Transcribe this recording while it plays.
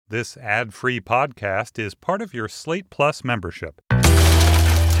This ad-free podcast is part of your Slate Plus membership.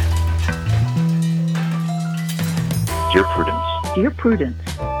 Dear Prudence. Dear Prudence.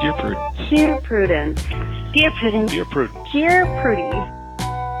 Dear Prudence. Dear Prudence. Dear Prudence. Dear Prudence. Dear Prudy.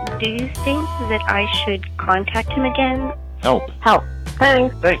 Do you think that I should contact him again? Help. Help.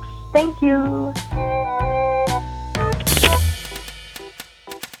 Thanks. Thanks. Thank you.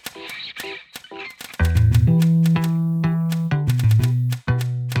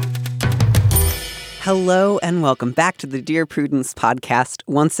 Hello and welcome back to the Dear Prudence podcast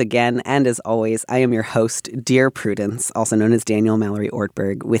once again. And as always, I am your host, Dear Prudence, also known as Daniel Mallory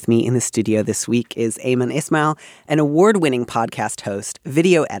Ortberg. With me in the studio this week is Ayman Ismail, an award-winning podcast host,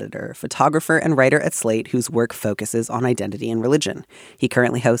 video editor, photographer, and writer at Slate whose work focuses on identity and religion. He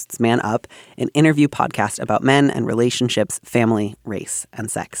currently hosts Man Up, an interview podcast about men and relationships, family, race, and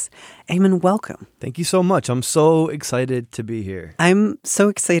sex. Ayman, welcome. Thank you so much. I'm so excited to be here. I'm so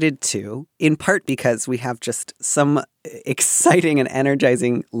excited too, in part because we have just some exciting and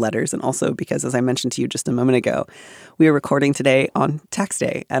energizing letters, and also because, as I mentioned to you just a moment ago, we are recording today on tax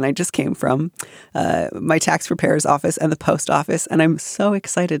day, and I just came from my tax preparer's office and the post office, and I'm so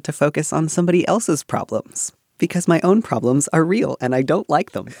excited to focus on somebody else's problems because my own problems are real and I don't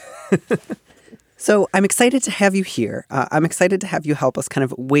like them. So I'm excited to have you here. I'm excited to have you help us kind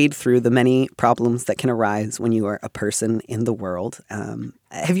of wade through the many problems that can arise when you are a person in the world.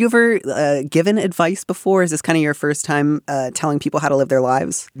 Have you ever given advice before? Is this kind of your first time telling people how to live their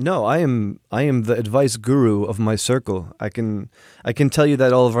lives? No, I am the advice guru of my circle. I can tell you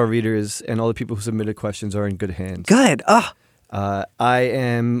that all of our readers and all the people who submitted questions are in good hands. Good. Oh. I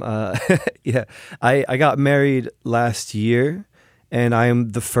am, I got married last year. And I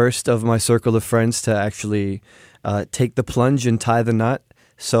am the first of my circle of friends to actually take the plunge and tie the knot.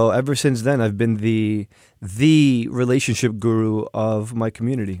 So ever since then, I've been the relationship guru of my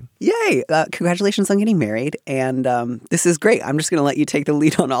community. Yay! Congratulations on getting married. And this is great. I'm just going to let you take the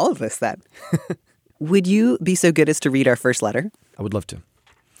lead on all of this then. Would you be so good as to read our first letter? I would love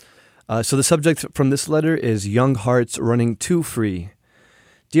to. So the subject from this letter is Young Hearts Running Too Free.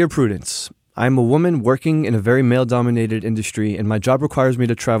 Dear Prudence, I'm a woman working in a very male-dominated industry, and my job requires me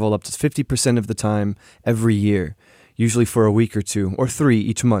to travel up to 50% of the time every year, usually for a week or two, or 3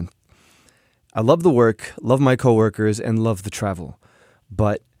 each month. I love the work, love my coworkers, and love the travel.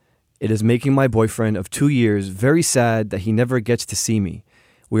 But it is making my boyfriend of 2 years very sad that he never gets to see me.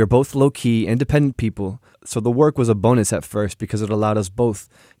 We are both low-key, independent people, so the work was a bonus at first because it allowed us both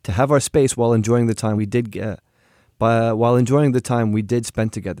to have our space while enjoying the time we did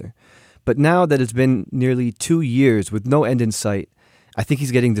spend together. But now that it's been nearly 2 years with no end in sight, I think he's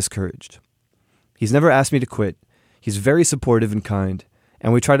getting discouraged. He's never asked me to quit. He's very supportive and kind,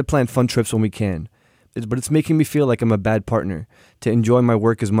 and we try to plan fun trips when we can. But it's making me feel like I'm a bad partner to enjoy my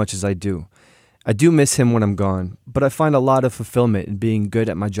work as much as I do. I do miss him when I'm gone, but I find a lot of fulfillment in being good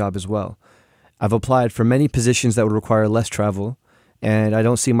at my job as well. I've applied for many positions that would require less travel, and I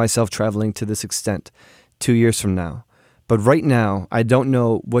don't see myself traveling to this extent 2 years from now. But right now, I don't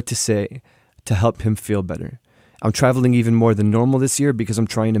know what to say to help him feel better. I'm traveling even more than normal this year because I'm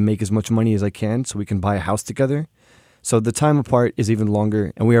trying to make as much money as I can so we can buy a house together. So the time apart is even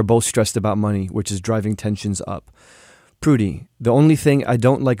longer, and we are both stressed about money, which is driving tensions up. Prudy, the only thing I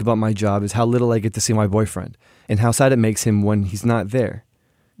don't like about my job is how little I get to see my boyfriend, and how sad it makes him when he's not there.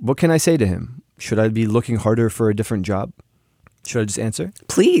 What can I say to him? Should I be looking harder for a different job? Should I just answer?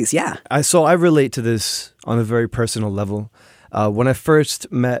 Please, yeah. I relate to this on a very personal level. When I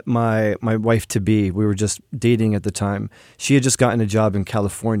first met my wife-to-be, we were just dating at the time. She had just gotten a job in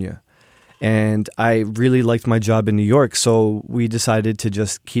California. And I really liked my job in New York, so we decided to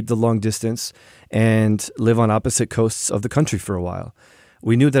just keep the long distance and live on opposite coasts of the country for a while.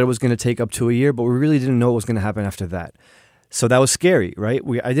 We knew that it was going to take up to a year, but we really didn't know what was going to happen after that. So that was scary, right?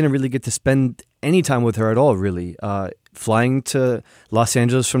 I didn't really get to spend any time with her at all, really. Flying to Los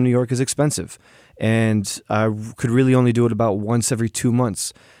Angeles from New York is expensive, and I could really only do it about once every 2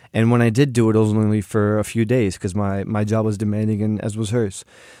 months. And when I did do it, it was only for a few days because my job was demanding, and as was hers.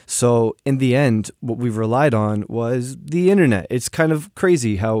 So in the end, what we relied on was the internet. It's kind of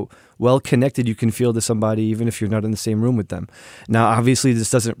crazy how well connected you can feel to somebody even if you're not in the same room with them. Now, obviously,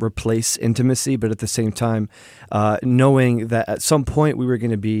 this doesn't replace intimacy, but at the same time, knowing that at some point we were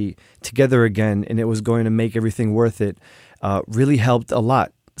going to be together again and it was going to make everything worth it really helped a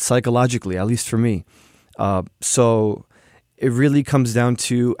lot psychologically, at least for me. So it really comes down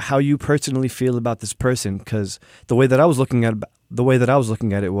to how you personally feel about this person, because the way that I was looking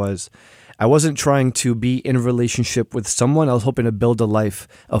at it was, I wasn't trying to be in a relationship with someone. I was hoping to build a life,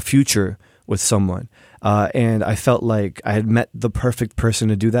 a future with someone. And I felt like I had met the perfect person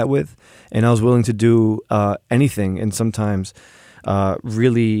to do that with. And I was willing to do anything. And sometimes I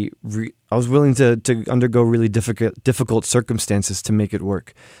was willing to undergo really difficult circumstances to make it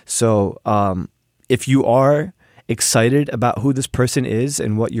work. So if you are excited about who this person is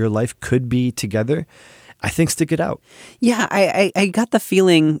and what your life could be together, I think stick it out. Yeah, I got the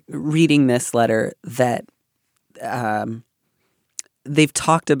feeling reading this letter that they've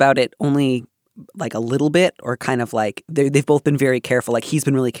talked about it only like a little bit, or kind of like they've both been very careful. Like he's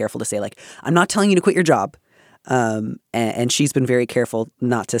been really careful to say like, I'm not telling you to quit your job. And she's been very careful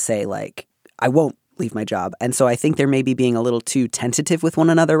not to say like, I won't leave my job. And so I think they're maybe being a little too tentative with one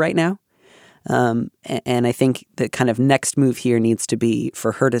another right now. And I think the kind of next move here needs to be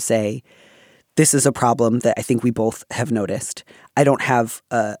for her to say, this is a problem that I think we both have noticed. I don't have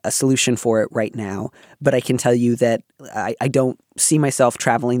a solution for it right now, but I can tell you that I don't see myself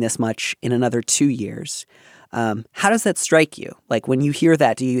traveling this much in another 2 years. How does that strike you? Like when you hear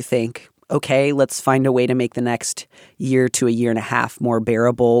that, do you think, okay, let's find a way to make the next year to a year and a half more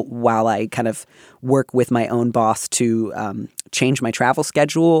bearable while I kind of work with my own boss to change my travel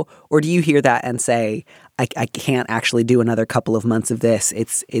schedule? Or do you hear that and say, I can't actually do another couple of months of this.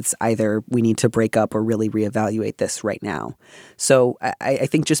 It's either we need to break up or really reevaluate this right now. So I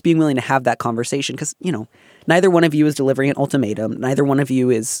think just being willing to have that conversation, because, you know, neither one of you is delivering an ultimatum. Neither one of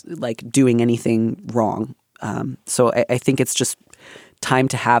you is like doing anything wrong. So I think it's just time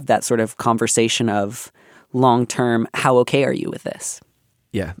to have that sort of conversation of long-term, how okay are you with this?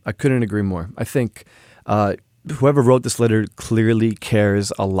 Yeah, I couldn't agree more. I think whoever wrote this letter clearly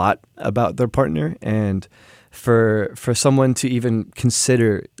cares a lot about their partner, and for someone to even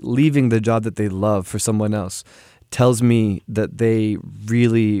consider leaving the job that they love for someone else tells me that they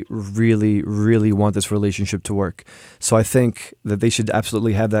really, really, really want this relationship to work. So I think that they should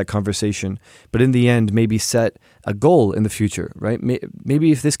absolutely have that conversation. But in the end, maybe set a goal in the future, right?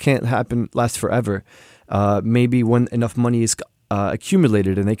 Maybe if this can't last forever, maybe when enough money is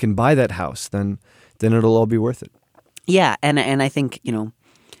accumulated and they can buy that house, then it'll all be worth it. Yeah, and I think, you know,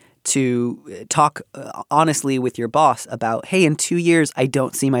 to talk honestly with your boss about, hey, in 2 years, I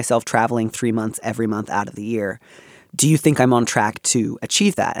don't see myself traveling 3 months every month out of the year. Do you think I'm on track to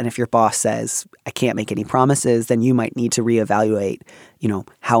achieve that? And if your boss says, I can't make any promises, then you might need to reevaluate, you know,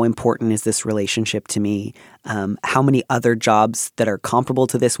 how important is this relationship to me? How many other jobs that are comparable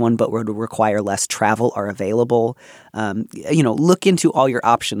to this one but would require less travel are available? You know, look into all your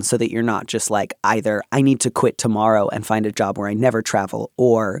options so that you're not just like, either I need to quit tomorrow and find a job where I never travel,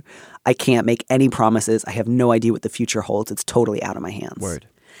 or I can't make any promises. I have no idea what the future holds. It's totally out of my hands. Word.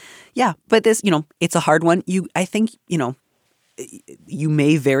 Yeah, but this, you know, it's a hard one. I think, you know, you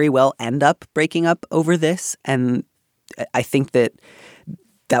may very well end up breaking up over this. And I think that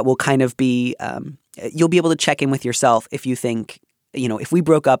will kind of be, you'll be able to check in with yourself if you think, you know, if we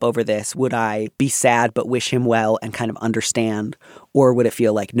broke up over this, would I be sad but wish him well and kind of understand? Or would it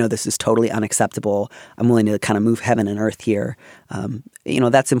feel like, no, this is totally unacceptable. I'm willing to kind of move heaven and earth here. You know,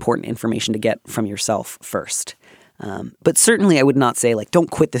 that's important information to get from yourself first. But certainly I would not say, like,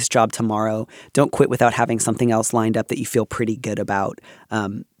 don't quit this job tomorrow. Don't quit without having something else lined up that you feel pretty good about.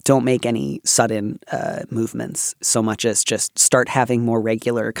 Don't make any sudden movements so much as just start having more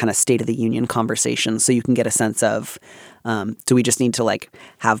regular kind of State of the Union conversations so you can get a sense of, do we just need to, like,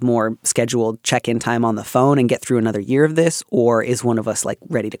 have more scheduled check-in time on the phone and get through another year of this? Or is one of us, like,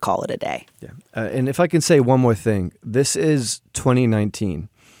 ready to call it a day? Yeah. And if I can say one more thing, this is 2019.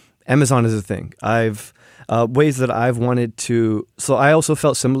 Amazon is a thing. Ways that I've wanted to, so I also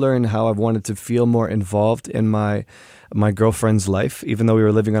felt similar in how I've wanted to feel more involved in my girlfriend's life, even though we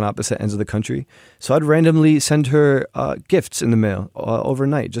were living on opposite ends of the country. So I'd randomly send her gifts in the mail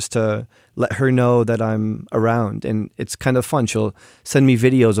overnight just to let her know that I'm around. And it's kind of fun. She'll send me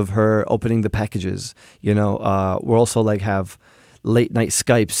videos of her opening the packages. You know, we'll also like have late night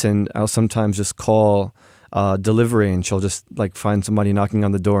Skypes, and I'll sometimes just call delivery, and she'll just like find somebody knocking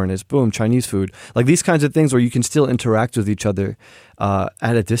on the door and it's boom, Chinese food. Like these kinds of things where you can still interact with each other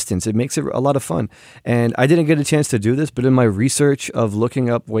at a distance. It makes it a lot of fun. And I didn't get a chance to do this, but in my research of looking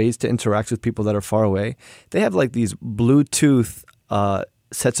up ways to interact with people that are far away, they have like these Bluetooth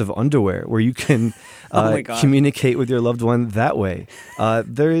sets of underwear where you can communicate with your loved one that way.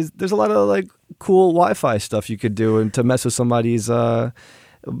 There's a lot of like cool Wi-Fi stuff you could do and to mess with somebody's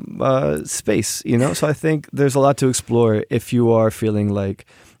space, you know? So I think there's a lot to explore if you are feeling like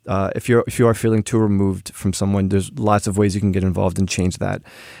if you are feeling too removed from someone, there's lots of ways you can get involved and change that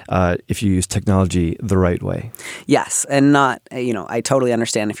if you use technology the right way. Yes, and not, I totally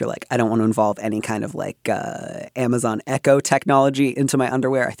understand if you're like, I don't want to involve any kind of like Amazon Echo technology into my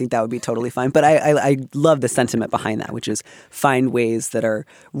underwear. I think that would be totally fine. But I love the sentiment behind that, which is find ways that are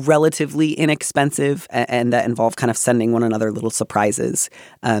relatively inexpensive and that involve kind of sending one another little surprises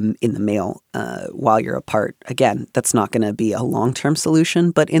in the mail while you're apart. Again, that's not going to be a long-term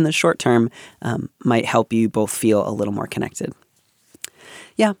solution, but in the short term might help you both feel a little more connected.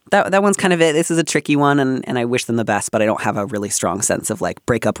 Yeah, that one's kind of it. This is a tricky one, and I wish them the best, but I don't have a really strong sense of like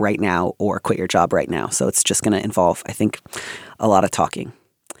break up right now or quit your job right now. So it's just going to involve, I think, a lot of talking.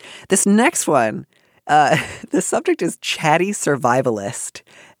 This next one, the subject is chatty survivalist.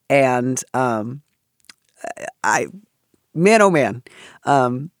 And man, oh man,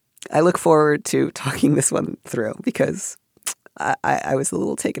 I look forward to talking this one through because I was a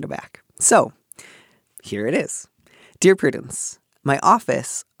little taken aback. So here it is. Dear Prudence, my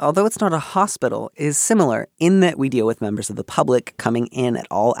office, although it's not a hospital, is similar in that we deal with members of the public coming in at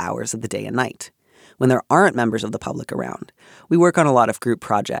all hours of the day and night. When there aren't members of the public around, we work on a lot of group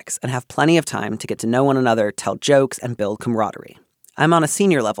projects and have plenty of time to get to know one another, tell jokes, and build camaraderie. I'm on a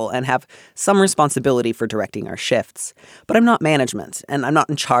senior level and have some responsibility for directing our shifts, but I'm not management, and I'm not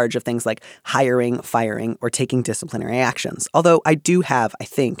in charge of things like hiring, firing, or taking disciplinary actions, although I do have, I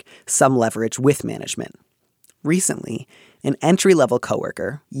think, some leverage with management. Recently, an entry-level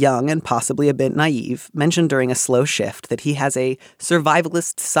coworker, young and possibly a bit naive, mentioned during a slow shift that he has a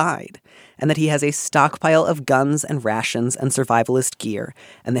survivalist side and that he has a stockpile of guns and rations and survivalist gear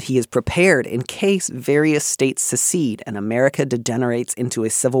and that he is prepared in case various states secede and America degenerates into a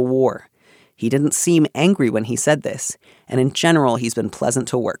civil war. He didn't seem angry when he said this, and in general, he's been pleasant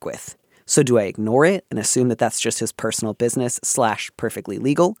to work with. So do I ignore it and assume that that's just his personal business / perfectly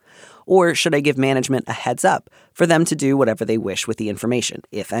legal? Or should I give management a heads up for them to do whatever they wish with the information,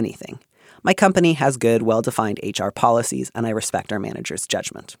 if anything? My company has good, well-defined HR policies, and I respect our manager's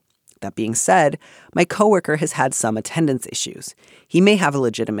judgment. That being said, my coworker has had some attendance issues. He may have a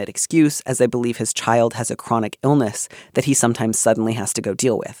legitimate excuse, as I believe his child has a chronic illness that he sometimes suddenly has to go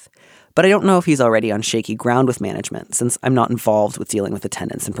deal with. But I don't know if he's already on shaky ground with management, since I'm not involved with dealing with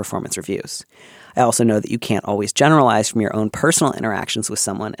attendance and performance reviews. I also know that you can't always generalize from your own personal interactions with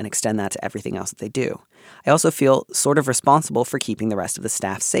someone and extend that to everything else that they do. I also feel sort of responsible for keeping the rest of the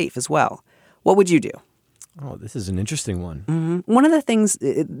staff safe as well. What would you do? Oh, this is an interesting one. Mm-hmm. One of the things,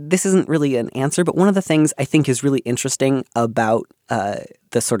 this isn't really an answer, but one of the things I think is really interesting about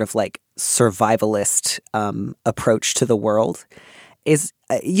the sort of like survivalist approach to the world is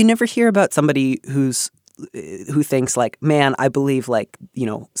you never hear about somebody who thinks like, man, I believe like,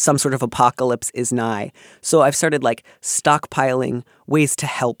 some sort of apocalypse is nigh. So I've started like stockpiling ways to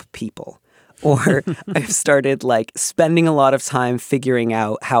help people. Or I've started like spending a lot of time figuring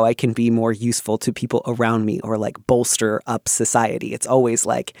out how I can be more useful to people around me or like bolster up society. It's always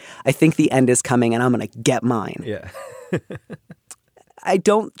like, I think the end is coming and I'm going to get mine. Yeah. I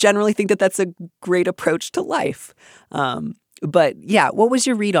don't generally think that that's a great approach to life. But yeah, what was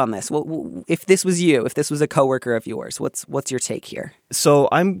your read on this? If this was you, if this was a coworker of yours, what's your take here? So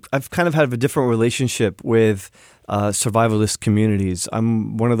I've kind of had a different relationship with survivalist communities.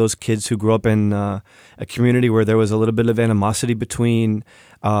 I'm one of those kids who grew up in a community where there was a little bit of animosity between,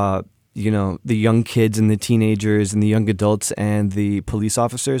 the young kids and the teenagers and the young adults and the police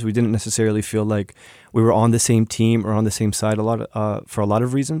officers. We didn't necessarily feel like we were on the same team or on the same side for a lot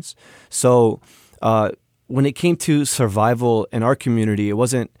of reasons. So when it came to survival in our community, it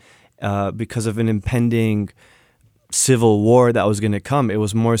wasn't because of an impending civil war that was going to come. It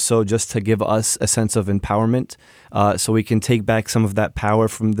was more so just to give us a sense of empowerment so we can take back some of that power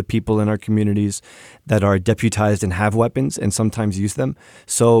from the people in our communities that are deputized and have weapons and sometimes use them.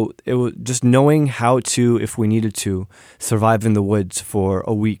 So it was just knowing how to, if we needed to, survive in the woods for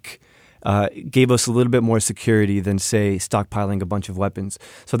a week gave us a little bit more security than, say, stockpiling a bunch of weapons.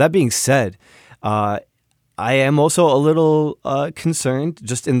 So that being said, I am also a little concerned,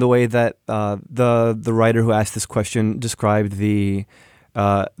 just in the way that the writer who asked this question described the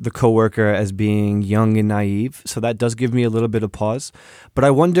coworker as being young and naive. So that does give me a little bit of pause. But I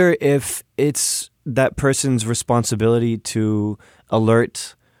wonder if it's that person's responsibility to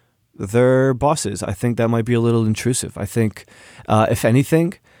alert their bosses. I think that might be a little intrusive. I think, if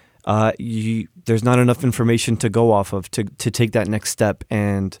anything, there's not enough information to go off of to take that next step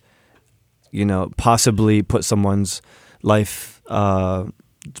and possibly put someone's life,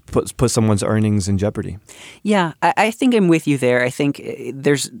 put someone's earnings in jeopardy. Yeah, I think I'm with you there. I think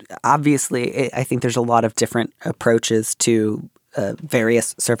there's a lot of different approaches to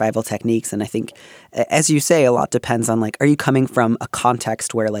various survival techniques. And I think, as you say, a lot depends on, like, are you coming from a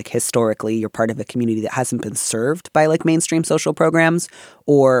context where, like, historically you're part of a community that hasn't been served by, like, mainstream social programs?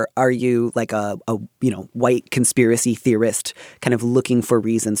 Or are you like a white conspiracy theorist kind of looking for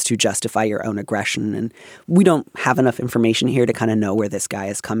reasons to justify your own aggression? And we don't have enough information here to kind of know where this guy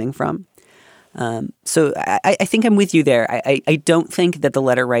is coming from. So I think I'm with you there. I don't think that the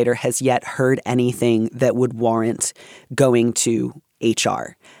letter writer has yet heard anything that would warrant going to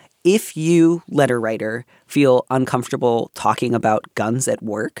HR. If you, letter writer, feel uncomfortable talking about guns at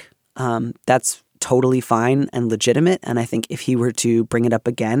work, that's totally fine and legitimate. And I think if he were to bring it up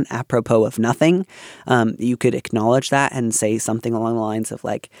again, apropos of nothing, you could acknowledge that and say something along the lines of,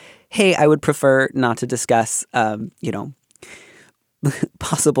 like, hey, I would prefer not to discuss,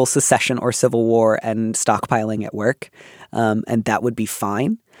 possible secession or civil war and stockpiling at work, and that would be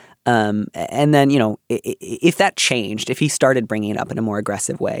fine. And then, if that changed, if he started bringing it up in a more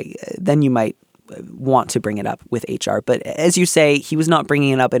aggressive way, then you might want to bring it up with HR. But as you say, he was not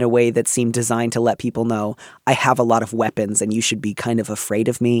bringing it up in a way that seemed designed to let people know, I have a lot of weapons and you should be kind of afraid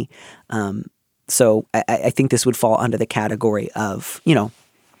of me. So I think this would fall under the category of, you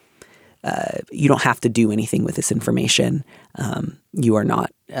don't have to do anything with this information. You are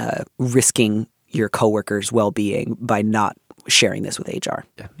not risking your coworkers' well-being by not sharing this with HR.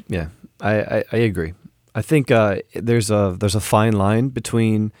 Yeah, I agree. I think there's a fine line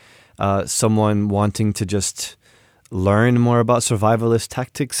between someone wanting to just learn more about survivalist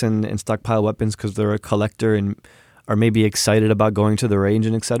tactics and stockpile weapons because they're a collector and are maybe excited about going to the range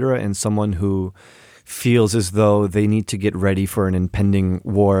and etc., and someone who feels as though they need to get ready for an impending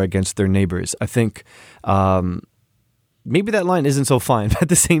war against their neighbors. I think maybe that line isn't so fine, but at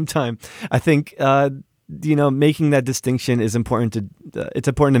the same time, I think making that distinction is important. It's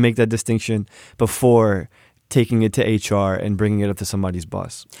important to make that distinction before taking it to HR and bringing it up to somebody's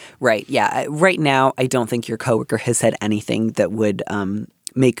boss. Right. Yeah. Right now, I don't think your coworker has said anything that would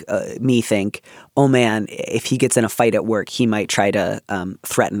make me think, oh man, if he gets in a fight at work, he might try to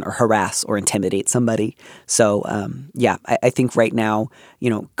threaten or harass or intimidate somebody. So I think right now,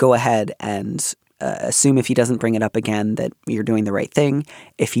 go ahead and assume if he doesn't bring it up again that you're doing the right thing.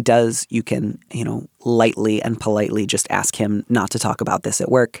 If he does, you can, lightly and politely just ask him not to talk about this at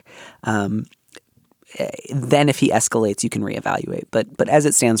work. Then if he escalates, you can reevaluate. But as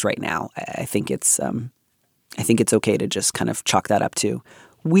it stands right now, I think it's okay to just kind of chalk that up to,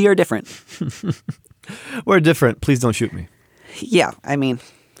 we are different. We're different. Please don't shoot me. Yeah, I mean,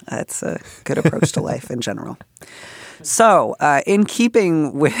 that's a good approach to life in general. So, in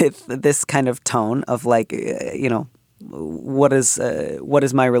keeping with this kind of tone of, like, what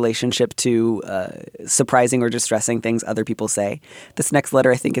is my relationship to surprising or distressing things other people say, this next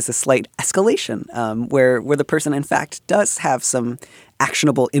letter I think is a slight escalation, where the person in fact does have some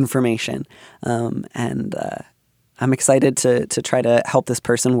actionable information, and I'm excited to try to help this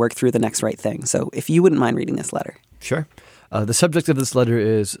person work through the next right thing. So if you wouldn't mind reading this letter. Sure. The subject of this letter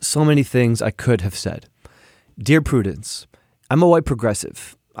is so many things I could have said. Dear Prudence, I'm a white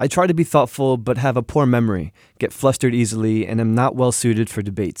progressive. I try to be thoughtful but have a poor memory, get flustered easily, and am not well suited for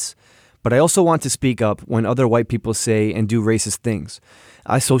debates. But I also want to speak up when other white people say and do racist things.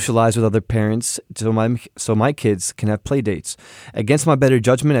 I socialize with other parents so my kids can have play dates. Against my better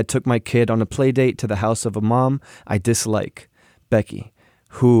judgment, I took my kid on a play date to the house of a mom I dislike, Becky,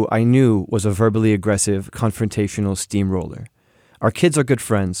 who I knew was a verbally aggressive, confrontational steamroller. Our kids are good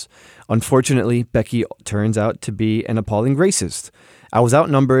friends. Unfortunately, Becky turns out to be an appalling racist. I was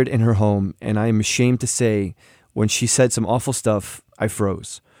outnumbered in her home, and I am ashamed to say, when she said some awful stuff, I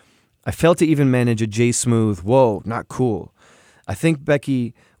froze. I failed to even manage a J-smooth, whoa, not cool. I think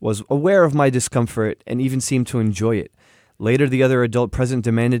Becky was aware of my discomfort and even seemed to enjoy it. Later, the other adult present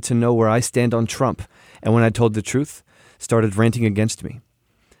demanded to know where I stand on Trump, and when I told the truth, started ranting against me.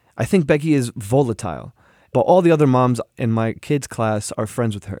 I think Becky is volatile, but all the other moms in my kids' class are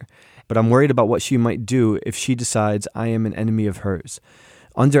friends with her. But I'm worried about what she might do if she decides I am an enemy of hers.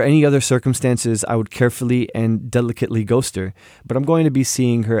 Under any other circumstances, I would carefully and delicately ghost her, but I'm going to be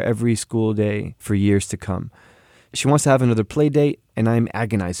seeing her every school day for years to come. She wants to have another play date, and I am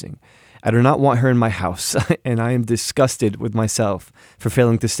agonizing. I do not want her in my house, and I am disgusted with myself for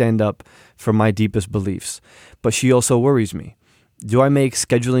failing to stand up for my deepest beliefs. But she also worries me. Do I make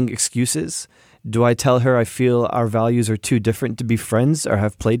scheduling excuses? Do I tell her I feel our values are too different to be friends or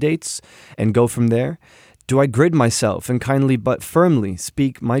have play dates and go from there? Do I grid myself and kindly but firmly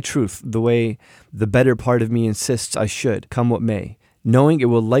speak my truth the way the better part of me insists I should, come what may, knowing it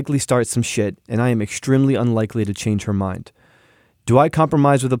will likely start some shit and I am extremely unlikely to change her mind? Do I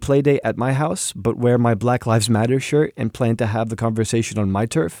compromise with a Playdate at my house, but wear my Black Lives Matter shirt and plan to have the conversation on my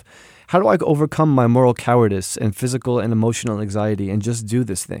turf? How do I overcome my moral cowardice and physical and emotional anxiety and just do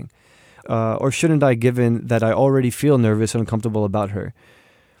this thing? Or shouldn't I, given that I already feel nervous and uncomfortable about her?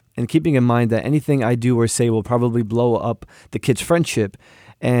 And keeping in mind that anything I do or say will probably blow up the kid's friendship,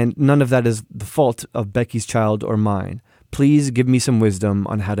 and none of that is the fault of Becky's child or mine. Please give me some wisdom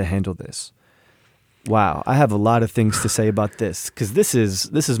on how to handle this. Wow, I have a lot of things to say about this because this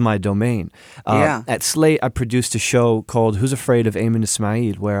is my domain. At Slate, I produced a show called Who's Afraid of Ayman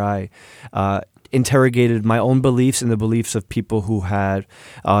Ismail, where I interrogated my own beliefs and the beliefs of people who had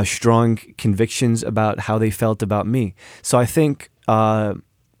strong convictions about how they felt about me. So I think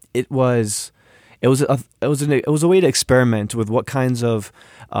it was a way to experiment with what kinds of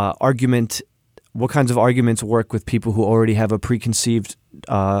arguments work with people who already have a preconceived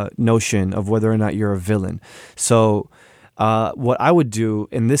notion of whether or not you're a villain. So what I would do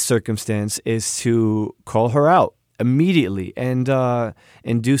in this circumstance is to call her out immediately and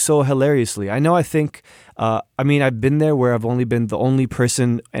do so hilariously. I've been there where I've only been the only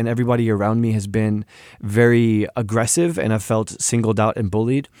person and everybody around me has been very aggressive and I've felt singled out and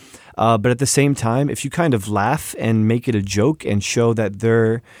bullied. But at the same time, if you kind of laugh and make it a joke and show that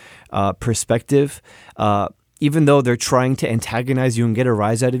their perspective, even though they're trying to antagonize you and get a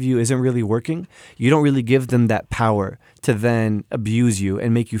rise out of you, isn't really working, you don't really give them that power to then abuse you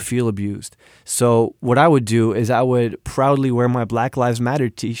and make you feel abused. So what I would do is I would proudly wear my Black Lives Matter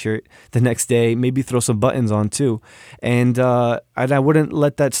t-shirt the next day, maybe throw some buttons on too. And I wouldn't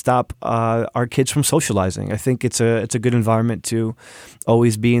let that stop our kids from socializing. I think it's a good environment to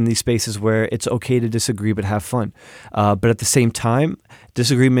always be in these spaces where it's okay to disagree but have fun. But at the same time,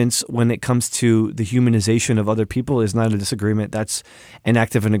 disagreements when it comes to the humanization of other people is not a disagreement. That's an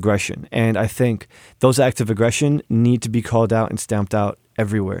act of an aggression. And I think those acts of aggression need to be called out and stamped out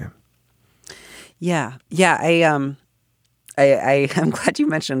everywhere. Yeah. I'm glad you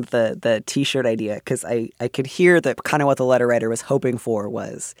mentioned the t-shirt idea because I could hear that kind of what the letter writer was hoping for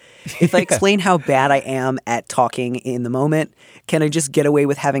was if I explain how bad I am at talking in the moment, can I just get away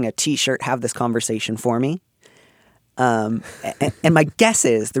with having a t-shirt have this conversation for me? And my guess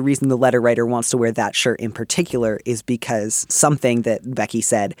is the reason the letter writer wants to wear that shirt in particular is because something that Becky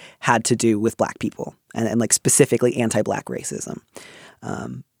said had to do with Black people and like specifically anti-Black racism.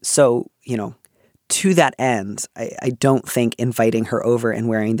 So, to that end, I don't think inviting her over and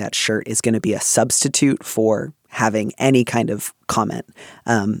wearing that shirt is going to be a substitute for having any kind of comment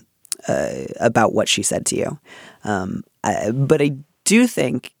about what she said to you. But I do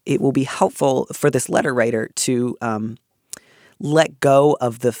think it will be helpful for this letter writer to let go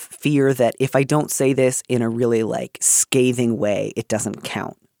of the fear that if I don't say this in a really like scathing way, it doesn't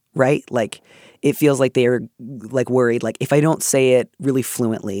count, right? Like it feels like they're like worried, like if I don't say it really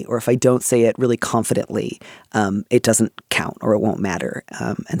fluently or if I don't say it really confidently, it doesn't count or it won't matter.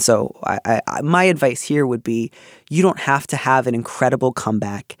 And so my advice here would be you don't have to have an incredible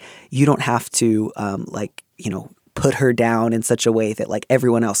comeback. You don't have to put her down in such a way that like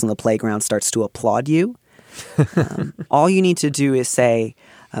everyone else on the playground starts to applaud you. All you need to do is say,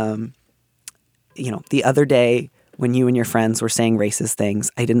 the other day when you and your friends were saying racist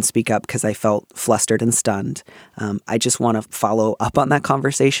things, I didn't speak up because I felt flustered and stunned. I just want to follow up on that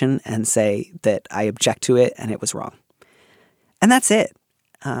conversation and say that I object to it and it was wrong. And that's it.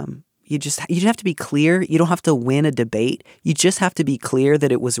 You just have to be clear. You don't have to win a debate. You just have to be clear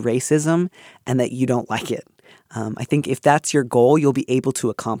that it was racism and that you don't like it. I think if that's your goal, you'll be able to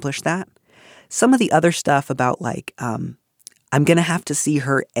accomplish that. Some of the other stuff about like, I'm going to have to see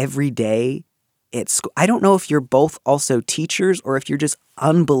her every day at school. I don't know if you're both also teachers or if you're just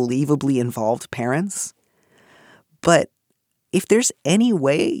unbelievably involved parents. But if there's any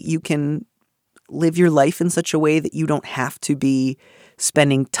way you can live your life in such a way that you don't have to be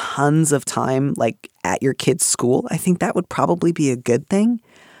spending tons of time like at your kid's school, I think that would probably be a good thing.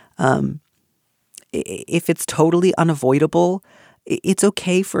 If it's totally unavoidable, it's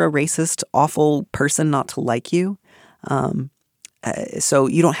okay for a racist, awful person not to like you. So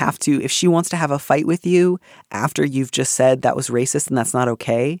you don't have to, if she wants to have a fight with you after you've just said that was racist and that's not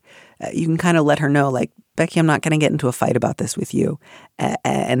okay, you can kind of let her know like, Becky, I'm not going to get into a fight about this with you.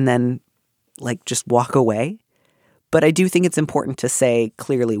 And then like just walk away. But I do think it's important to say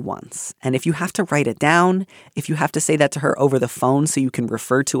clearly once. And if you have to write it down, if you have to say that to her over the phone so you can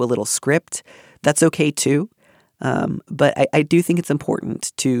refer to a little script, that's okay too. But I do think it's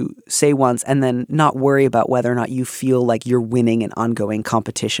important to say once and then not worry about whether or not you feel like you're winning an ongoing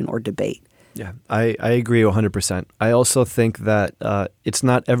competition or debate. Yeah, I agree 100%. I also think that it's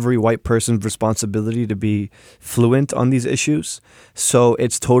not every white person's responsibility to be fluent on these issues. So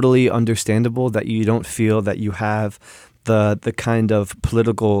it's totally understandable that you don't feel that you have the kind of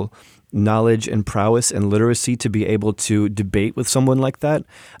political knowledge and prowess and literacy to be able to debate with someone like that.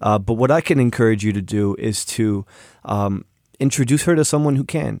 But what I can encourage you to do is to introduce her to someone who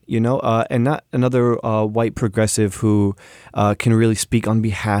can, and not another white progressive who can really speak on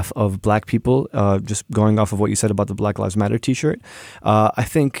behalf of black people, just going off of what you said about the Black Lives Matter t-shirt. I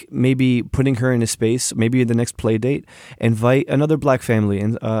think maybe putting her in a space, maybe the next Playdate, invite another black family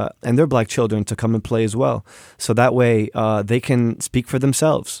and their black children to come and play as well. So that way they can speak for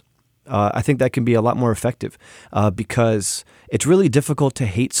themselves. I think that can be a lot more effective because it's really difficult to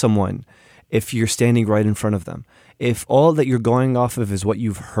hate someone if you're standing right in front of them. If all that you're going off of is what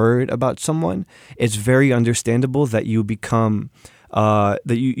you've heard about someone, it's very understandable that you become,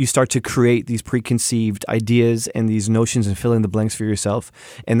 that you start to create these preconceived ideas and these notions and fill in the blanks for yourself.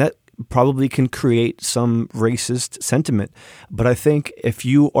 And that probably can create some racist sentiment. But I think if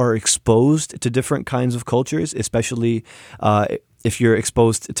you are exposed to different kinds of cultures, especially if you're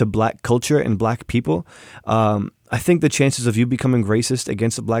exposed to black culture and black people, I think the chances of you becoming racist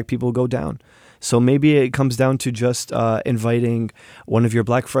against black people go down. So maybe it comes down to just inviting one of your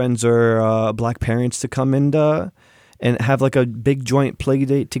black friends or black parents to come and have like a big joint play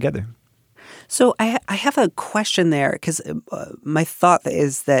date together. So I have a question there because my thought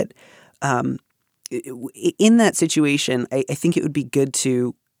is that in that situation, I think it would be good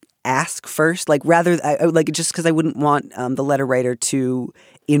to ask first, just because I wouldn't want the letter writer to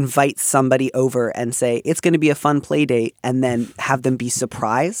invite somebody over and say, it's going to be a fun play date and then have them be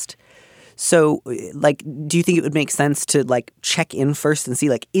surprised. So, do you think it would make sense to, check in first and see,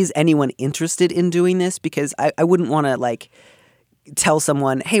 is anyone interested in doing this? Because I wouldn't want to, tell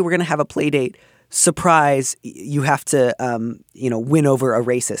someone, hey, we're going to have a play date. Surprise, you have to, win over a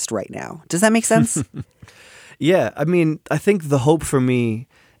racist right now. Does that make sense? Yeah. I mean, I think the hope for me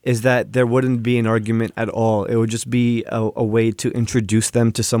is that there wouldn't be an argument at all. It would just be a way to introduce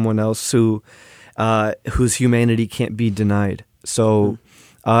them to someone else whose humanity can't be denied. So...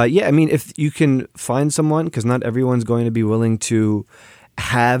 I mean, if you can find someone, because not everyone's going to be willing to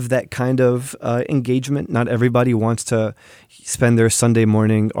have that kind of engagement. Not everybody wants to spend their Sunday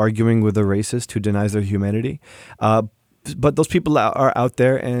morning arguing with a racist who denies their humanity. But those people are out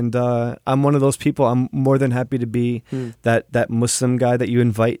there, and I'm one of those people. I'm more than happy to be that Muslim guy that you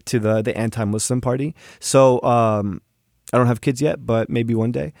invite to the anti-Muslim party. So I don't have kids yet, but maybe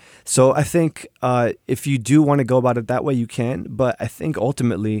one day. So I think if you do want to go about it that way, you can. But I think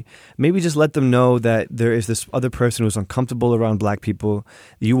ultimately, maybe just let them know that there is this other person who's uncomfortable around black people.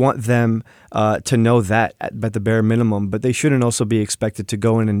 You want them to know that at the bare minimum, but they shouldn't also be expected to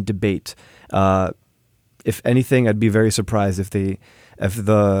go in and debate. If anything, I'd be very surprised if the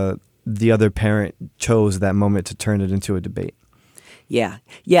other parent chose that moment to turn it into a debate. Yeah.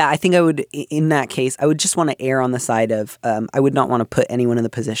 I think I would, in that case, I would just want to err on the side of, I would not want to put anyone in the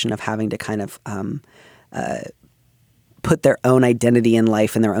position of having to kind of put their own identity in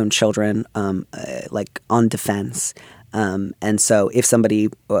life and their own children on defense. And so if somebody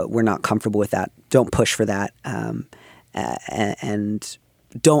we're not comfortable with that, don't push for that. And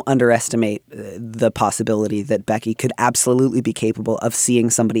don't underestimate the possibility that Becky could absolutely be capable of seeing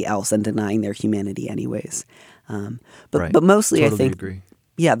somebody else and denying their humanity anyways. But mostly totally I think, agree.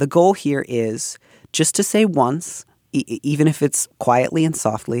 Yeah, the goal here is just to say once, even if it's quietly and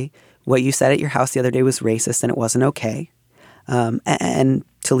softly, what you said at your house the other day was racist and it wasn't okay, and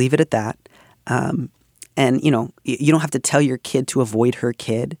to leave it at that. And, you don't have to tell your kid to avoid her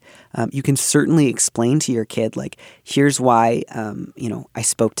kid. You can certainly explain to your kid, here's why, I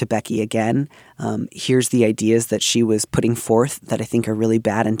spoke to Becky again. Here's the ideas that she was putting forth that I think are really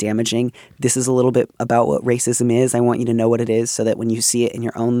bad and damaging. This is a little bit about what racism is. I want you to know what it is so that when you see it in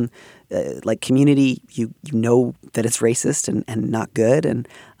your own community, you know that it's racist and not good, and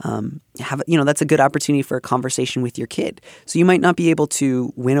that's a good opportunity for a conversation with your kid. So you might not be able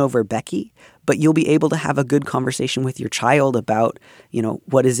to win over Becky, but you'll be able to have a good conversation with your child about,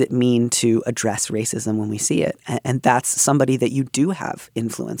 what does it mean to address racism when we see it, and that's somebody that you do have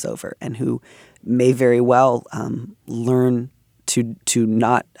influence over and who may very well learn to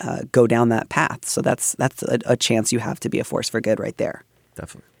not go down that path. So that's a chance you have to be a force for good right there.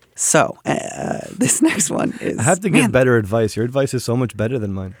 Definitely. So this next one is... I have to give better advice. Your advice is so much better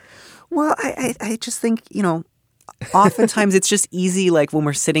than mine. Well, I just think, oftentimes it's just easy, when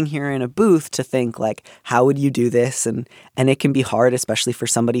we're sitting here in a booth to think, how would you do this? And it can be hard, especially for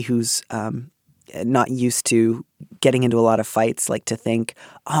somebody who's, not used to getting into a lot of fights, like to think,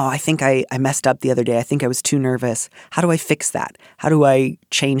 oh, I think I messed up the other day. I think I was too nervous. How do I fix that? How do I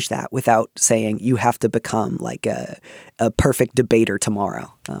change that without saying you have to become like a perfect debater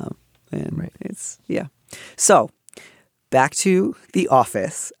tomorrow? Right. It's, yeah. So back to The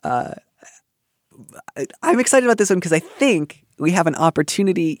Office. I'm excited about this one because I think we have an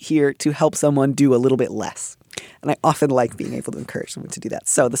opportunity here to help someone do a little bit less. And I often like being able to encourage someone to do that.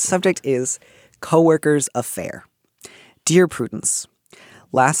 So the subject is coworkers' affair. Dear Prudence,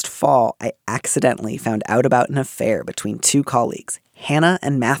 last fall I accidentally found out about an affair between two colleagues, Hannah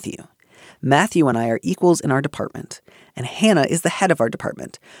and Matthew. Matthew and I are equals in our department, and Hannah is the head of our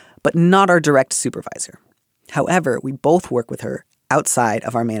department, but not our direct supervisor. However, we both work with her outside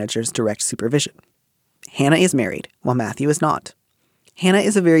of our manager's direct supervision. Hannah is married, while Matthew is not. Hannah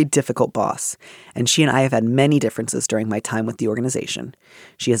is a very difficult boss, and she and I have had many differences during my time with the organization.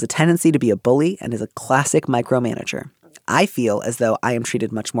 She has a tendency to be a bully and is a classic micromanager. I feel as though I am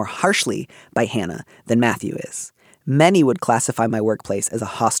treated much more harshly by Hannah than Matthew is. Many would classify my workplace as a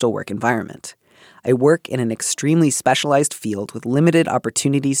hostile work environment. I work in an extremely specialized field with limited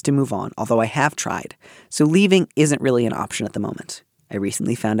opportunities to move on, although I have tried, so leaving isn't really an option at the moment. I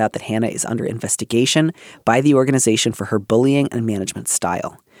recently found out that Hannah is under investigation by the organization for her bullying and management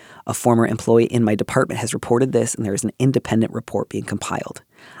style. A former employee in my department has reported this, and there is an independent report being compiled.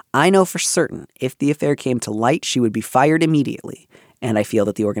 I know for certain if the affair came to light, she would be fired immediately, and I feel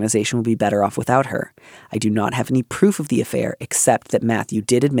that the organization would be better off without her. I do not have any proof of the affair except that Matthew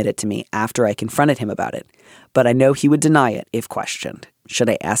did admit it to me after I confronted him about it, but I know he would deny it if questioned. Should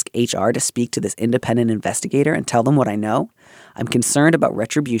I ask HR to speak to this independent investigator and tell them what I know? I'm concerned about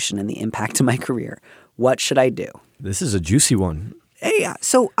retribution and the impact to my career. What should I do? This is a juicy one. Yeah,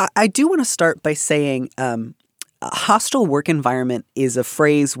 so I do want to start by saying a hostile work environment is a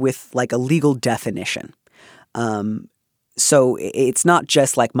phrase with like a legal definition. So it's not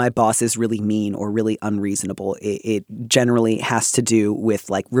just like my boss is really mean or really unreasonable. It generally has to do with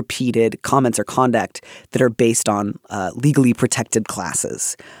like repeated comments or conduct that are based on legally protected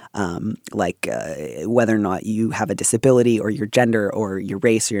classes, like whether or not you have a disability or your gender or your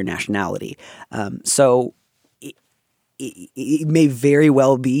race or your nationality. So it may very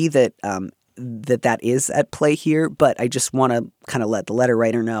well be that that is at play here, but I just want to kind of let the letter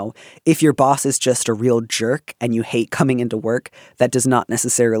writer know if your boss is just a real jerk and you hate coming into work, that does not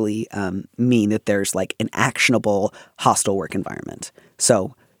necessarily mean that there's like an actionable hostile work environment.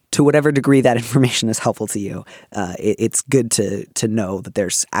 So to whatever degree that information is helpful to you, it's good to know that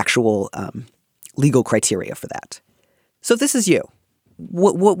there's actual legal criteria for that. So if this is you,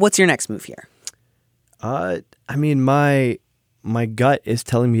 what's your next move here? I mean, my gut is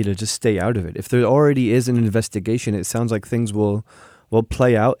telling me to just stay out of it. If there already is an investigation, it sounds like things will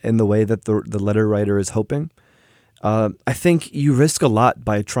play out in the way that the letter writer is hoping. I think you risk a lot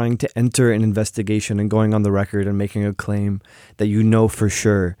by trying to enter an investigation and going on the record and making a claim that you know for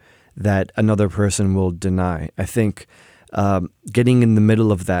sure that another person will deny. I think getting in the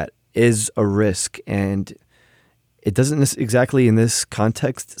middle of that is a risk, and it doesn't exactly in this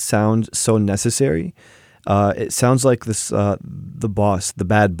context sound so necessary. It sounds like this the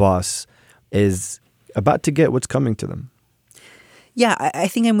bad boss, is about to get what's coming to them. Yeah, I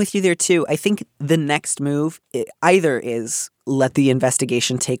think I'm with you there too. I think the next move either is let the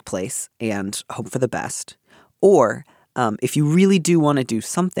investigation take place and hope for the best, or if you really do want to do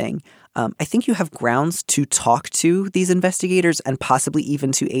something, I think you have grounds to talk to these investigators and possibly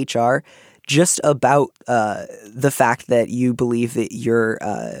even to HR just about the fact that you believe that you're,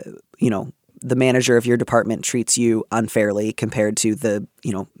 the manager of your department treats you unfairly compared to the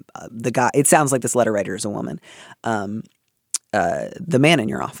guy. It sounds like this letter writer is a woman. The man in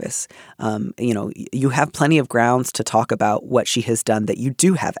your office. You have plenty of grounds to talk about what she has done that you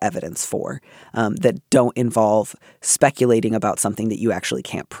do have evidence for, that don't involve speculating about something that you actually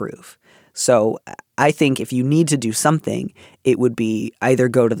can't prove. So I think if you need to do something, it would be either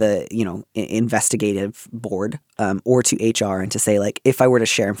go to the, investigative board or to HR and to say, like, if I were to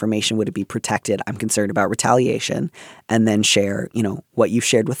share information, would it be protected? I'm concerned about retaliation. And then share, what you've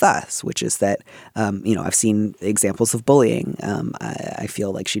shared with us, which is that, I've seen examples of bullying. I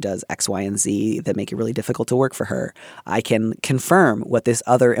feel like she does X, Y, and Z that make it really difficult to work for her. I can confirm what this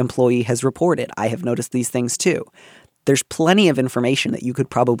other employee has reported. I have noticed these things too. There's plenty of information that you could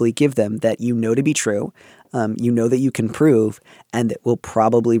probably give them that you know to be true, that you can prove, and that will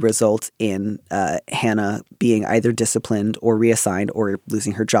probably result in Hannah being either disciplined or reassigned or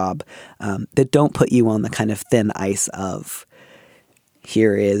losing her job, that don't put you on the kind of thin ice of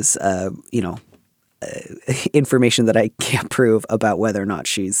here is, information that I can't prove about whether or not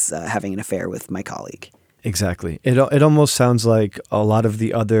she's having an affair with my colleague. Exactly. It almost sounds like a lot of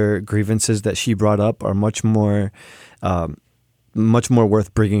the other grievances that she brought up are much more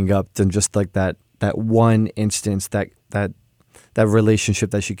worth bringing up than just like that one instance, that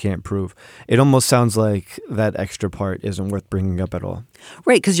relationship that she can't prove. It almost sounds like that extra part isn't worth bringing up at all.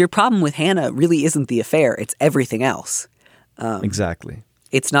 Right, because your problem with Hannah really isn't the affair; it's everything else. Exactly.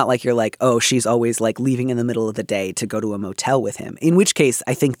 It's not like you're like, oh, she's always like leaving in the middle of the day to go to a motel with him. In which case,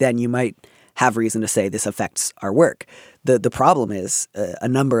 I think then you might have reason to say this affects our work. The problem is a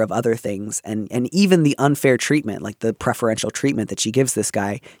number of other things, and even the unfair treatment, like the preferential treatment that she gives this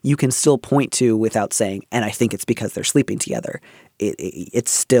guy, you can still point to without saying, and I think it's because they're sleeping together.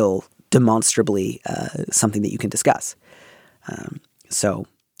 It's still demonstrably something that you can discuss. So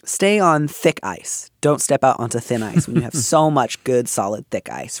stay on thick ice. Don't step out onto thin ice when you have so much good, solid, thick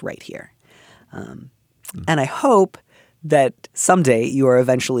ice right here. And I hope that someday you are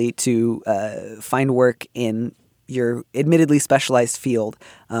eventually to find work in your admittedly specialized field,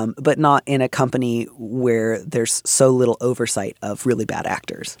 but not in a company where there's so little oversight of really bad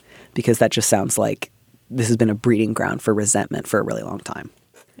actors, because that just sounds like this has been a breeding ground for resentment for a really long time.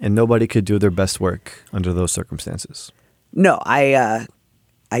 And nobody could do their best work under those circumstances. No, I'm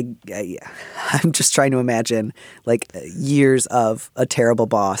just trying to imagine like years of a terrible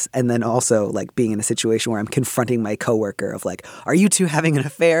boss, and then also like being in a situation where I'm confronting my coworker of like, are you two having an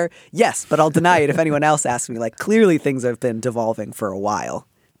affair? Yes, but I'll deny it if anyone else asks me. Like, clearly things have been devolving for a while.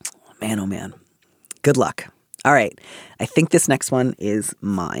 Man, oh man. Good luck. All right. I think this next one is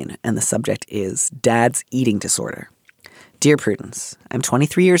mine, and the subject is Dad's eating disorder. Dear Prudence, I'm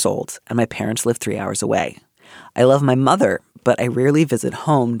 23 years old, and my parents live 3 hours away. I love my mother, but I rarely visit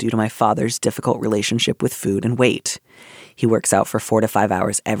home due to my father's difficult relationship with food and weight. He works out for 4 to 5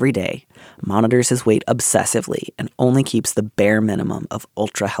 hours every day, monitors his weight obsessively, and only keeps the bare minimum of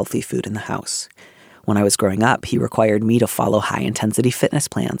ultra-healthy food in the house. When I was growing up, he required me to follow high-intensity fitness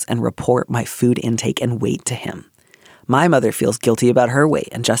plans and report my food intake and weight to him. My mother feels guilty about her weight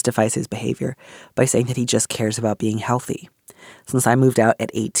and justifies his behavior by saying that he just cares about being healthy. Since I moved out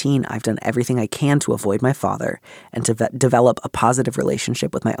at 18, I've done everything I can to avoid my father and to develop a positive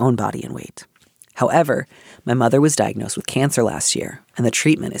relationship with my own body and weight. However, my mother was diagnosed with cancer last year, and the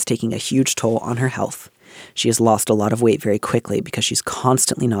treatment is taking a huge toll on her health. She has lost a lot of weight very quickly because she's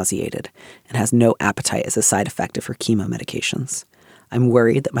constantly nauseated and has no appetite as a side effect of her chemo medications. I'm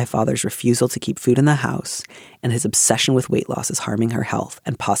worried that my father's refusal to keep food in the house and his obsession with weight loss is harming her health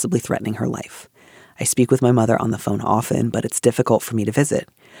and possibly threatening her life. I speak with my mother on the phone often, but it's difficult for me to visit.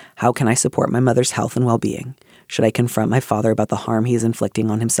 How can I support my mother's health and well-being? Should I confront my father about the harm he is inflicting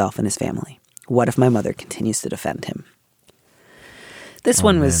on himself and his family? What if my mother continues to defend him? This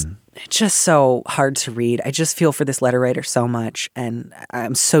one was just so hard to read. I just feel for this letter writer so much, and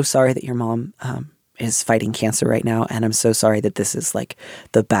I'm so sorry that your mom is fighting cancer right now, and I'm so sorry that this is like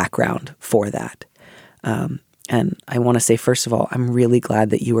the background for that. And I want to say, first of all, I'm really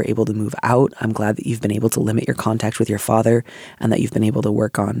glad that you were able to move out. I'm glad that you've been able to limit your contact with your father and that you've been able to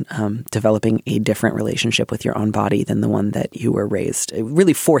work on developing a different relationship with your own body than the one that you were raised,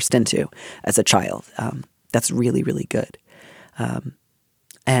 really forced into as a child. That's really, really good.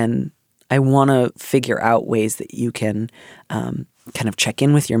 And I want to figure out ways that you can kind of check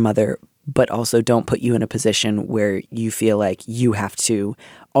in with your mother, but also don't put you in a position where you feel like you have to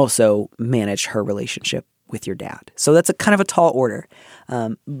also manage her relationship with your dad. So that's a kind of a tall order.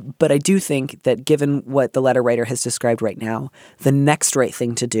 But I do think that given what the letter writer has described right now, the next right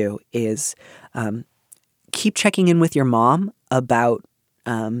thing to do is keep checking in with your mom about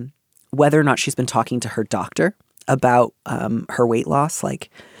whether or not she's been talking to her doctor about her weight loss. Like,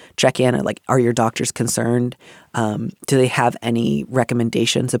 check in, like, are your doctors concerned? Do they have any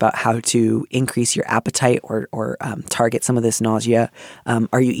recommendations about how to increase your appetite or target some of this nausea?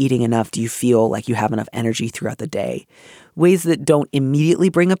 Are you eating enough? Do you feel like you have enough energy throughout the day? Ways that don't immediately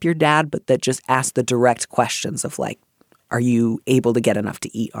bring up your dad, but that just ask the direct questions of like, are you able to get enough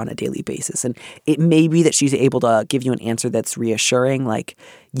to eat on a daily basis? And it may be that she's able to give you an answer that's reassuring, like,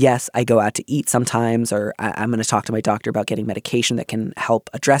 yes, I go out to eat sometimes, or I'm going to talk to my doctor about getting medication that can help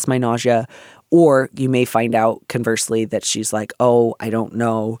address my nausea. Or you may find out, conversely, that she's like, oh, I don't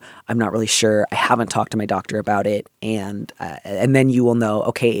know. I'm not really sure. I haven't talked to my doctor about it. And then you will know,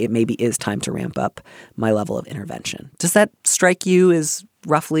 okay, it maybe is time to ramp up my level of intervention. Does that strike you as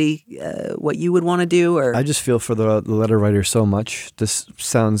roughly what you would want to do? Or I just feel for the letter writer so much. This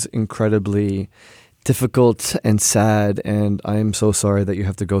sounds incredibly difficult and sad, and I am so sorry that you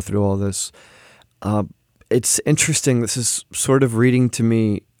have to go through all this. It's interesting. This is sort of reading to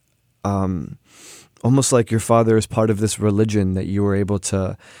me almost like your father is part of this religion that you were able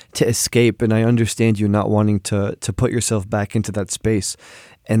to escape. And I understand you not wanting to put yourself back into that space.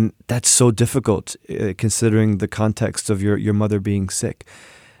 And that's so difficult considering the context of your mother being sick.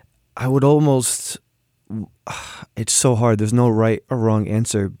 I would almost, it's so hard. There's no right or wrong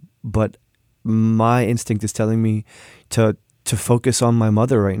answer, but my instinct is telling me to focus on my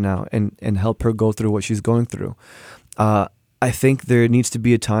mother right now and help her go through what she's going through. I think there needs to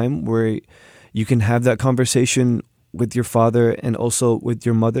be a time where you can have that conversation with your father and also with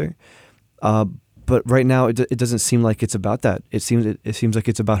your mother. But right now, it doesn't seem like it's about that. It seems like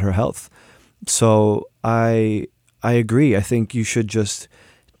it's about her health. So I agree. I think you should just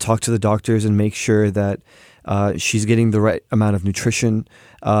talk to the doctors and make sure that she's getting the right amount of nutrition.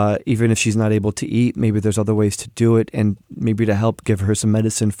 Even if she's not able to eat, maybe there's other ways to do it, and maybe to help give her some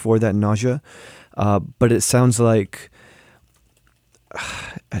medicine for that nausea. But it sounds like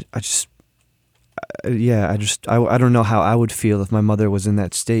I don't know how I would feel if my mother was in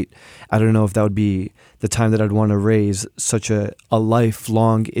that state. I don't know if that would be the time that I'd want to raise such a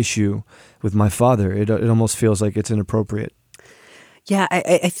lifelong issue with my father. It almost feels like it's inappropriate. Yeah,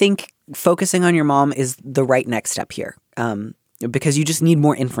 I think focusing on your mom is the right next step here. Because you just need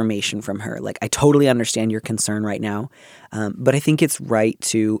more information from her. Like, I totally understand your concern right now, but I think it's right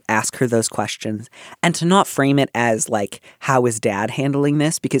to ask her those questions and to not frame it as like, how is dad handling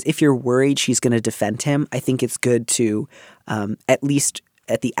this? Because if you're worried she's going to defend him, I think it's good to, at least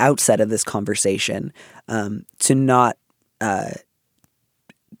at the outset of this conversation, to not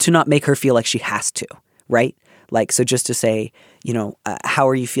make her feel like she has to, right? Like, so just to say, how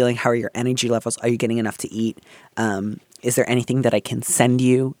are you feeling? How are your energy levels? Are you getting enough to eat? Is there anything that I can send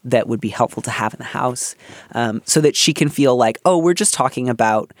you that would be helpful to have in the house? So that she can feel like, oh, we're just talking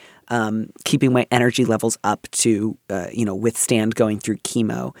about keeping my energy levels up to, withstand going through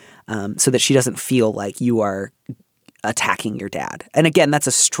chemo, so that she doesn't feel like you are attacking your dad. And again, that's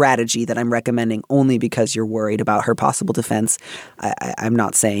a strategy that I'm recommending only because you're worried about her possible defense. I'm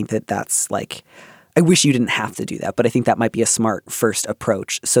not saying that that's like, I wish you didn't have to do that, but I think that might be a smart first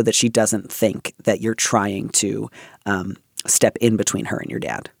approach so that she doesn't think that you're trying to step in between her and your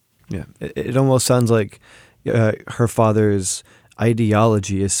dad. Yeah, it almost sounds like her father's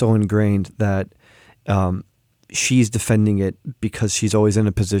ideology is so ingrained that she's defending it because she's always in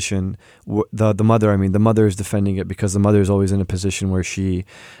a position. The mother is defending it because the mother is always in a position where she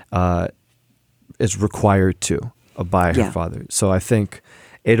is required to by her father. So I think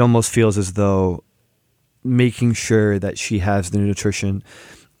it almost feels as though making sure that she has the nutrition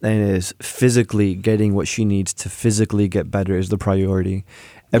and is physically getting what she needs to physically get better is the priority.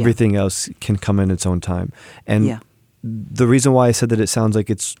 Everything else can come in its own time. And the reason why I said that it sounds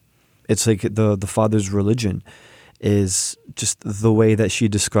like it's like the father's religion is just the way that she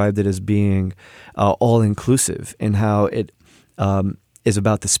described it as being all-inclusive, and how it is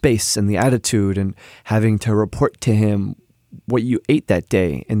about the space and the attitude and having to report to him what you ate that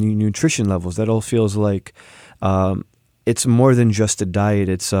day and your nutrition levels. That all feels like it's more than just a diet.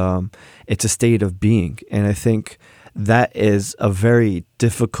 It's a state of being, and I think that is a very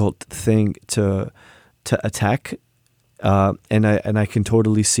difficult thing to attack. And I can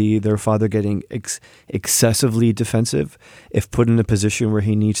totally see their father getting excessively defensive if put in a position where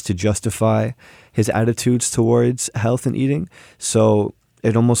he needs to justify his attitudes towards health and eating. So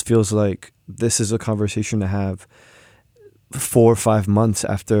it almost feels like this is a conversation to have 4 or 5 months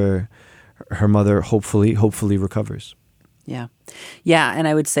after her mother hopefully recovers. Yeah. And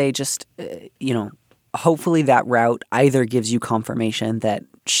I would say just, hopefully that route either gives you confirmation that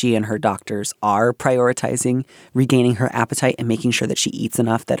she and her doctors are prioritizing regaining her appetite and making sure that she eats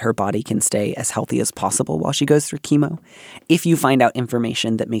enough that her body can stay as healthy as possible while she goes through chemo. If you find out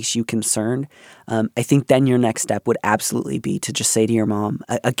information that makes you concerned, I think then your next step would absolutely be to just say to your mom,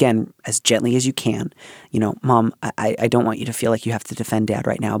 again, as gently as you can, Mom, I don't want you to feel like you have to defend Dad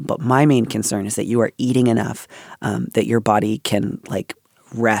right now, but my main concern is that you are eating enough that your body can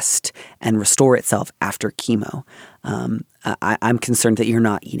rest and restore itself after chemo. I'm concerned that you're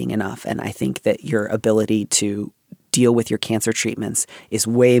not eating enough, and I think that your ability to deal with your cancer treatments is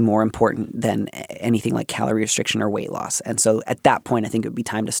way more important than anything like calorie restriction or weight loss. And so at that point, I think it would be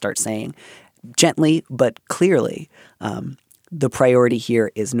time to start saying gently but clearly, the priority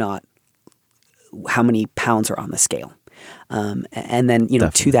here is not how many pounds are on the scale. And then,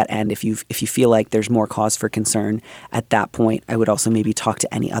 to that end, if you feel like there's more cause for concern at that point, I would also maybe talk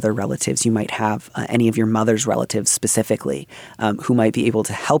to any other relatives you might have, any of your mother's relatives specifically, who might be able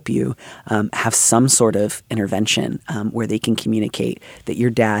to help you have some sort of intervention where they can communicate that your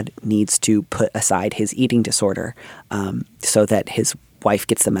dad needs to put aside his eating disorder so that his wife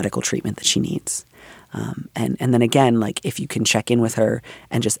gets the medical treatment that she needs. And then again, like if you can check in with her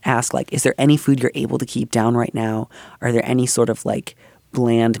and just ask, like, is there any food you're able to keep down right now? Are there any sort of like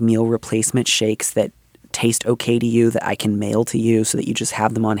bland meal replacement shakes that taste okay to you that I can mail to you so that you just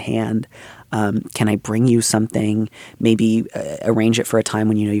have them on hand? Can I bring you something? Maybe arrange it for a time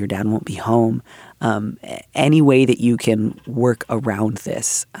when you know your dad won't be home. Any way that you can work around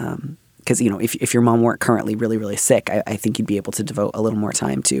this. Because, if your mom weren't currently really, really sick, I think you'd be able to devote a little more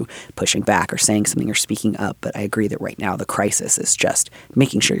time to pushing back or saying something or speaking up. But I agree that right now the crisis is just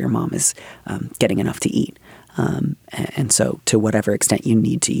making sure your mom is getting enough to eat. And so to whatever extent you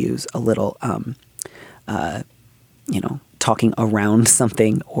need to use a little, talking around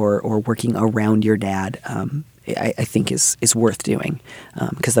something or working around your dad, I think is worth doing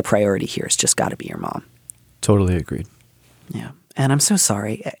because the priority here has just got to be your mom. Totally agreed. Yeah. And I'm so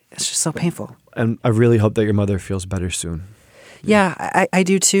sorry. It's just so painful. And I really hope that your mother feels better soon. Yeah, I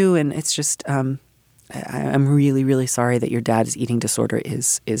do too. And it's just, I'm really, really sorry that your dad's eating disorder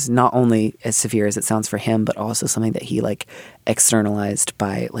is not only as severe as it sounds for him, but also something that he like externalized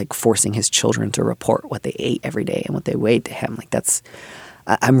by like forcing his children to report what they ate every day and what they weighed to him. Like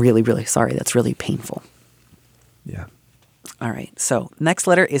I'm really, really sorry. That's really painful. Yeah. All right. So next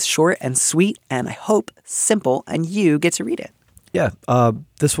letter is short and sweet and I hope simple, and you get to read it. Yeah,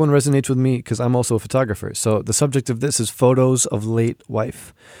 this one resonates with me because I'm also a photographer. So the subject of this is photos of late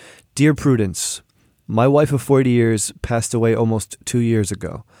wife. Dear Prudence, my wife of 40 years passed away almost 2 years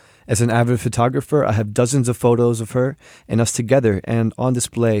ago. As an avid photographer, I have dozens of photos of her and us together and on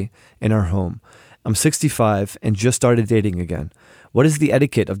display in our home. I'm 65 and just started dating again. What is the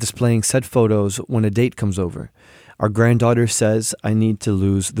etiquette of displaying said photos when a date comes over? Our granddaughter says I need to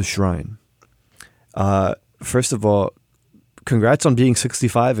lose the shrine. First of all, congrats on being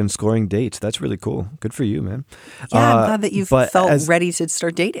 65 and scoring dates. That's really cool. Good for you, man. Yeah, I'm glad that you felt ready to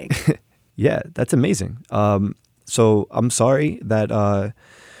start dating. Yeah, that's amazing. So I'm sorry that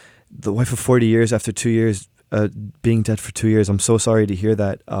the wife of 40 years after 2 years, being dead for 2 years, I'm so sorry to hear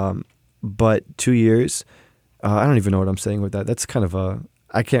that. But 2 years, I don't even know what I'm saying with that. That's kind of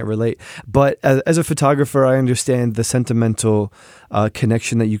I can't relate. But as a photographer, I understand the sentimental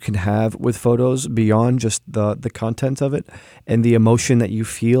connection that you can have with photos beyond just the content of it and the emotion that you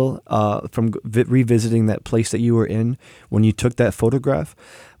feel from revisiting that place that you were in when you took that photograph.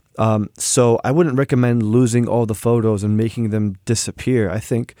 So I wouldn't recommend losing all the photos and making them disappear. I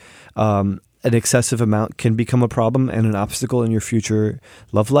think an excessive amount can become a problem and an obstacle in your future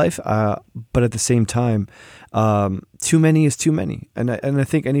love life. But at the same time, too many is too many. And I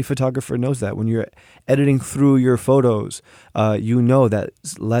think any photographer knows that. When you're editing through your photos, you know that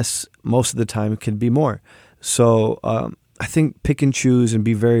less most of the time can be more. So I think pick and choose and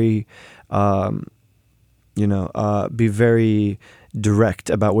be very, be very direct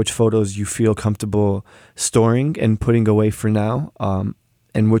about which photos you feel comfortable storing and putting away for now,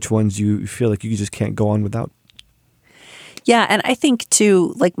 and which ones you feel like you just can't go on without. Yeah, and I think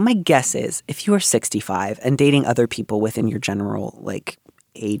too, like my guess is if you are 65 and dating other people within your general like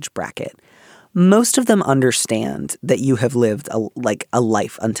age bracket, most of them understand that you have lived a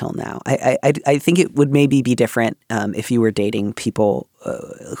life until now. I think it would maybe be different if you were dating people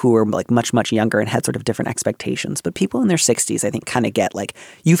who were like much, much younger and had sort of different expectations. But people in their 60s, I think, kind of get like,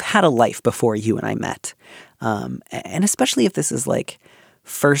 you've had a life before you and I met. And especially if this is like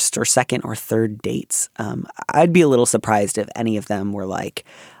first or second or third dates, I'd be a little surprised if any of them were like,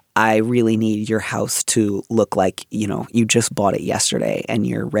 I really need your house to look like, you just bought it yesterday and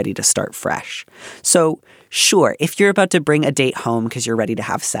you're ready to start fresh. So sure, if you're about to bring a date home because you're ready to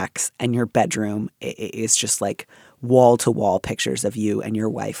have sex and your bedroom is just like wall-to-wall pictures of you and your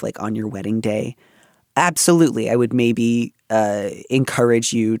wife like on your wedding day, absolutely, I would maybe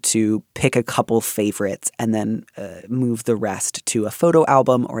encourage you to pick a couple favorites and then move the rest to a photo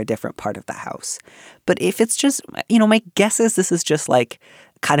album or a different part of the house. But if it's just, my guess is this is just like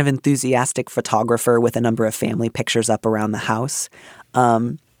kind of enthusiastic photographer with a number of family pictures up around the house.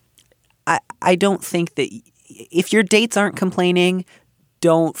 I don't think that if your dates aren't complaining,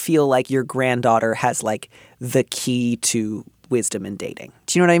 don't feel like your granddaughter has like the key to wisdom in dating.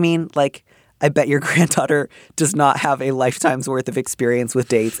 Do you know what I mean? Like, I bet your granddaughter does not have a lifetime's worth of experience with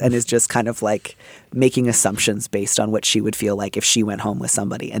dates and is just kind of like making assumptions based on what she would feel like if she went home with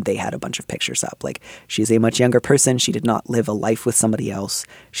somebody and they had a bunch of pictures up. Like, she's a much younger person. She did not live a life with somebody else.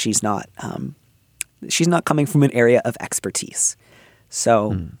 She's not coming from an area of expertise.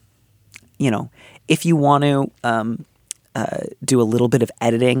 So, if you want to do a little bit of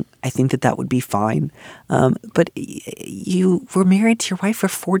editing, I think that would be fine. But you were married to your wife for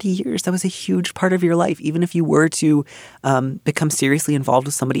 40 years. That was a huge part of your life. Even if you were to become seriously involved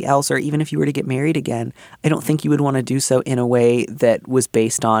with somebody else, or even if you were to get married again, I don't think you would want to do so in a way that was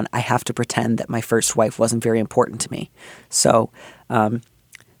based on, I have to pretend that my first wife wasn't very important to me. So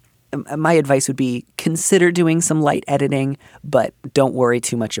my advice would be consider doing some light editing, but don't worry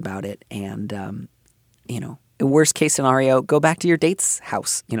too much about it. And, worst case scenario, go back to your date's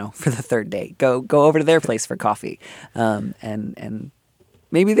house, for the third date. Go over to their place for coffee. And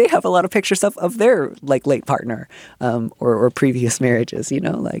maybe they have a lot of pictures of their late partner or previous marriages,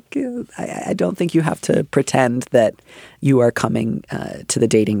 I don't think you have to pretend that you are coming to the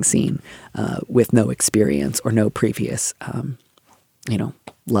dating scene with no experience or no previous,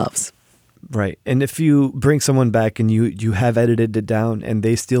 loves. Right. And if you bring someone back and you have edited it down and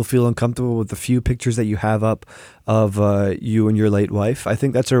they still feel uncomfortable with the few pictures that you have up of you and your late wife, I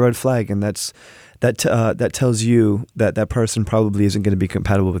think that's a red flag. And that tells you that person probably isn't going to be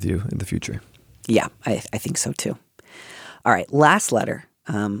compatible with you in the future. Yeah, I think so too. All right. Last letter.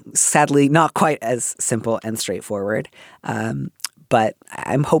 Sadly, not quite as simple and straightforward. But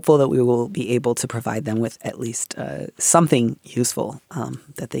I'm hopeful that we will be able to provide them with at least something useful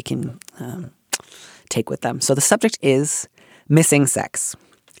that they can take with them. So the subject is missing sex.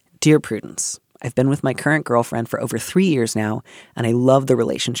 Dear Prudence, I've been with my current girlfriend for over 3 years now, and I love the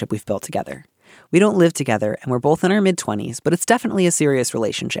relationship we've built together. We don't live together, and we're both in our mid-20s, but it's definitely a serious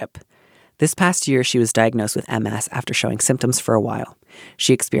relationship. This past year, she was diagnosed with MS after showing symptoms for a while.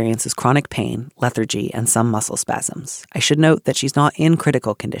 She experiences chronic pain, lethargy, and some muscle spasms. I should note that she's not in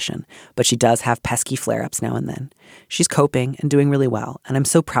critical condition, but she does have pesky flare-ups now and then. She's coping and doing really well, and I'm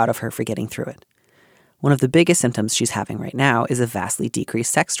so proud of her for getting through it. One of the biggest symptoms she's having right now is a vastly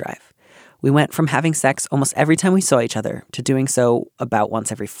decreased sex drive. We went from having sex almost every time we saw each other to doing so about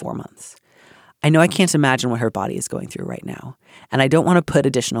once every 4 months. I know I can't imagine what her body is going through right now, and I don't want to put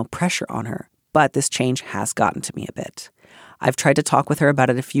additional pressure on her, but this change has gotten to me a bit. I've tried to talk with her about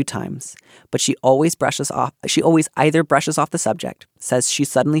it a few times, but she always either brushes off the subject, says she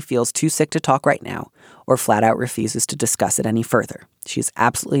suddenly feels too sick to talk right now, or flat out refuses to discuss it any further. She's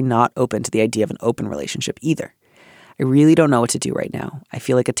absolutely not open to the idea of an open relationship either. I really don't know what to do right now. I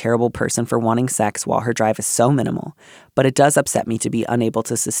feel like a terrible person for wanting sex while her drive is so minimal, but it does upset me to be unable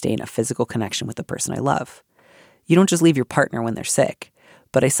to sustain a physical connection with the person I love. You don't just leave your partner when they're sick,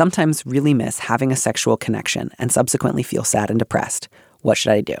 but I sometimes really miss having a sexual connection and subsequently feel sad and depressed. What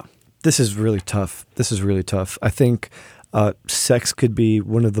should I do? This is really tough. I think sex could be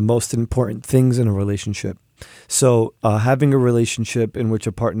one of the most important things in a relationship. So having a relationship in which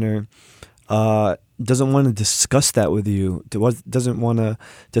a partner doesn't want to discuss that with you, doesn't want to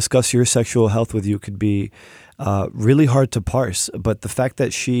discuss your sexual health with you could be really hard to parse. But the fact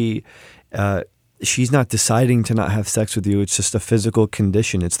that she's not deciding to not have sex with you, it's just a physical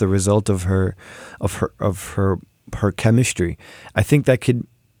condition. It's the result of her chemistry. I think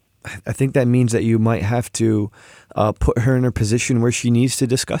that means that you might have to put her in a position where she needs to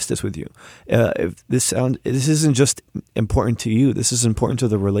discuss this with you. If this isn't just important to you, this is important to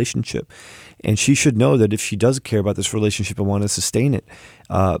the relationship. And she should know that if she does care about this relationship and want to sustain it,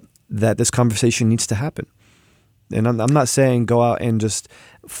 that this conversation needs to happen. And I'm not saying go out and just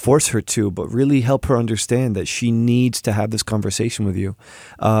force her to, but really help her understand that she needs to have this conversation with you,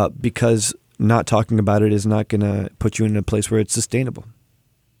 because not talking about it is not going to put you in a place where it's sustainable.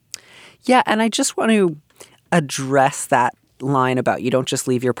 Yeah, and I just want to address that line about you don't just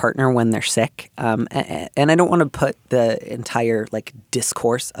leave your partner when they're sick. And I don't want to put the entire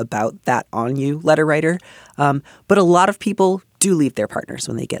discourse about that on you, letter writer. But a lot of people do leave their partners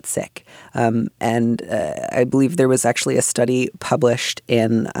when they get sick. And I believe there was actually a study published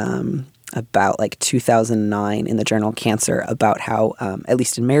in about 2009 in the journal Cancer about how, at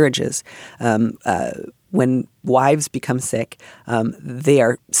least in marriages, when wives become sick, they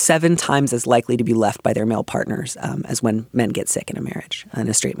are 7 times as likely to be left by their male partners as when men get sick in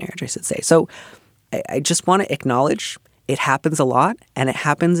a straight marriage, I should say. So I just want to acknowledge it happens a lot, and it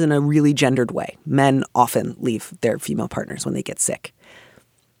happens in a really gendered way. Men often leave their female partners when they get sick.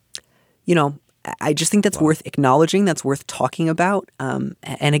 I just think that's worth acknowledging, that's worth talking about. And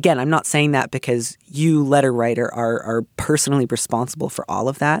again, I'm not saying that because you, letter writer, are personally responsible for all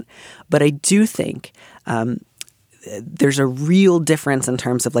of that. But I do think there's a real difference in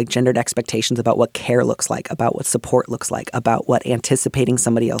terms of gendered expectations about what care looks like, about what support looks like, about what anticipating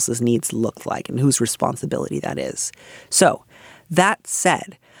somebody else's needs look like, and whose responsibility that is. So that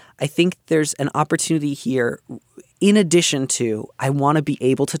said, I think there's an opportunity here in addition to, I want to be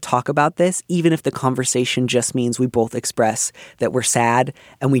able to talk about this, even if the conversation just means we both express that we're sad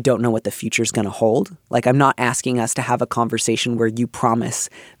and we don't know what the future's going to hold. Like, I'm not asking us to have a conversation where you promise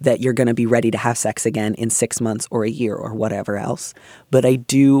that you're going to be ready to have sex again in 6 months or a year or whatever else. But I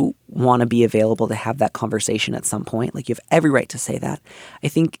do want to be available to have that conversation at some point. Like, you have every right to say that. I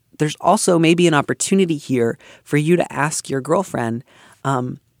think there's also maybe an opportunity here for you to ask your girlfriend,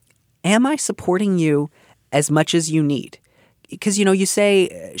 am I supporting you as much as you need? Because, you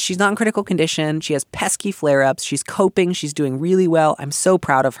say she's not in critical condition. She has pesky flare-ups. She's coping. She's doing really well. I'm so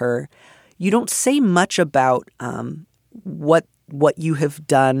proud of her. You don't say much about what you have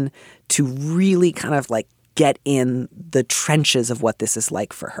done to really kind of like get in the trenches of what this is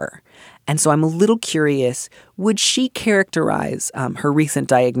like for her. And so I'm a little curious, would she characterize her recent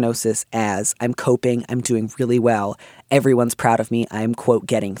diagnosis as, I'm coping, I'm doing really well, everyone's proud of me, I'm, quote,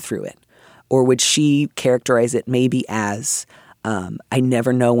 getting through it? Or would she characterize it maybe as, I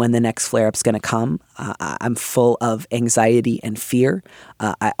never know when the next flare-up's going to come. I'm full of anxiety and fear.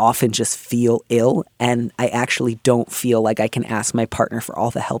 I often just feel ill, and I actually don't feel like I can ask my partner for all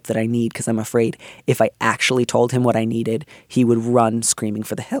the help that I need because I'm afraid if I actually told him what I needed, he would run screaming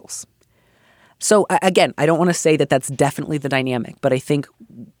for the hills. So again, I don't want to say that that's definitely the dynamic, but I think,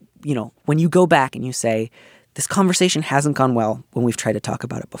 when you go back and you say, this conversation hasn't gone well when we've tried to talk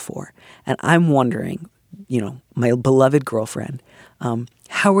about it before. And I'm wondering, my beloved girlfriend,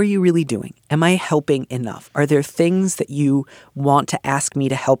 how are you really doing? Am I helping enough? Are there things that you want to ask me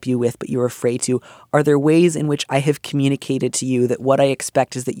to help you with, but you're afraid to? Are there ways in which I have communicated to you that what I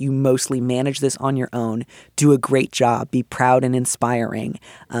expect is that you mostly manage this on your own, do a great job, be proud and inspiring,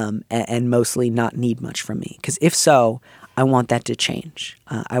 and mostly not need much from me? Because if so, I want that to change.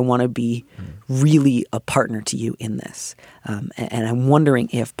 I want to be really a partner to you in this. And I'm wondering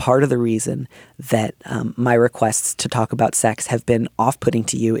if part of the reason that my requests to talk about sex have been off-putting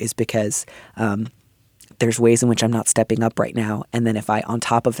to you is because there's ways in which I'm not stepping up right now. And then if I, on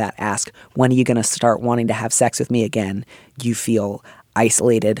top of that, ask, when are you going to start wanting to have sex with me again? You feel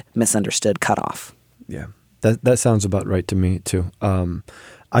isolated, misunderstood, cut off. Yeah, that sounds about right to me too.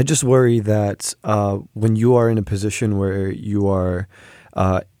 I just worry that when you are in a position where you are,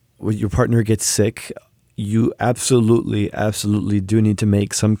 when your partner gets sick, you absolutely do need to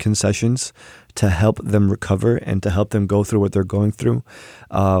make some concessions to help them recover and to help them go through what they're going through.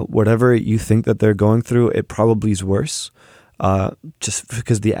 Whatever you think that they're going through, it probably is worse, just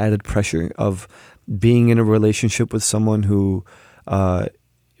because the added pressure of being in a relationship with someone who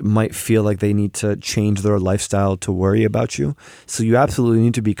might feel like they need to change their lifestyle to worry about you. So you absolutely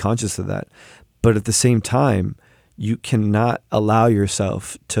need to be conscious of that. But at the same time, you cannot allow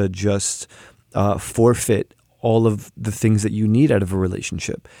yourself to just forfeit all of the things that you need out of a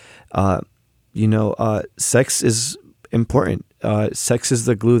relationship. Sex is important. Sex is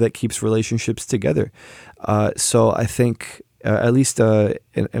the glue that keeps relationships together. So I think, at least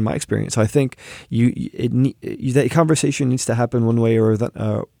in my experience, so I think that conversation needs to happen one way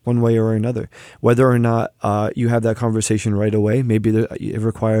or another. Whether or not you have that conversation right away, maybe it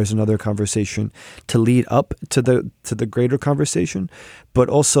requires another conversation to lead up to the greater conversation. But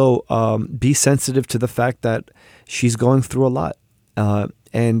also be sensitive to the fact that she's going through a lot.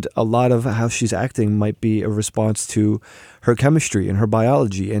 And a lot of how she's acting might be a response to her chemistry and her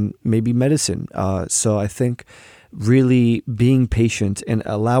biology and maybe medicine. So I think really being patient and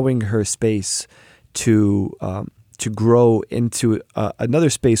allowing her space to grow into another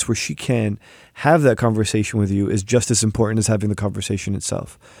space where she can have that conversation with you is just as important as having the conversation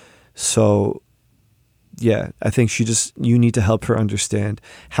itself. So yeah, I think you need to help her understand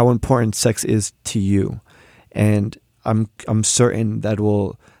how important sex is to you. And I'm certain that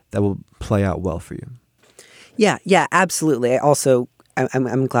will play out well for you. Yeah, absolutely.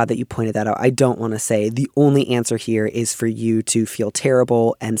 I'm glad that you pointed that out. I don't want to say the only answer here is for you to feel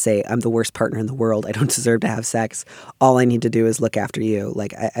terrible and say, I'm the worst partner in the world. I don't deserve to have sex. All I need to do is look after you.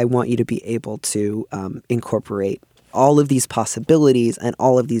 Like, I want you to be able to incorporate all of these possibilities and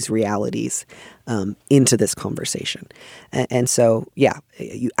all of these realities into this conversation. And so, yeah,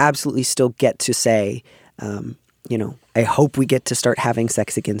 you absolutely still get to say, I hope we get to start having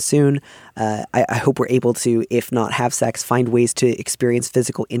sex again soon. I hope we're able to, if not have sex, find ways to experience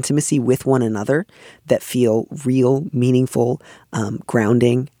physical intimacy with one another that feel real, meaningful,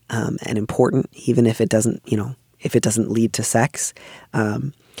 grounding, and important, even if it doesn't lead to sex.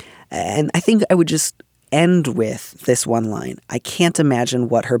 And I think I would just end with this one line. I can't imagine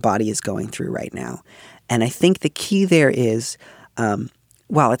what her body is going through right now. And I think the key there is,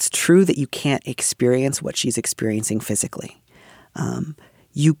 while it's true that you can't experience what she's experiencing physically,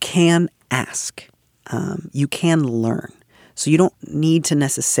 you can ask. you can learn. So you don't need to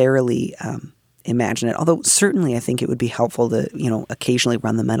necessarily imagine it. Although certainly I think it would be helpful to, occasionally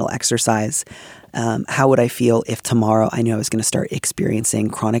run the mental exercise. How would I feel if tomorrow I knew I was going to start experiencing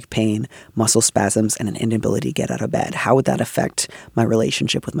chronic pain, muscle spasms, and an inability to get out of bed? How would that affect my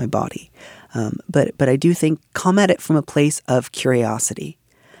relationship with my body? But I do think come at it from a place of curiosity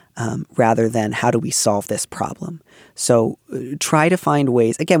rather than how do we solve this problem. So try to find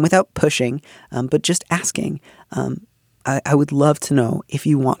ways, again, without pushing, but just asking. I would love to know if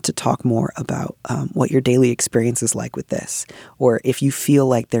you want to talk more about what your daily experience is like with this, or if you feel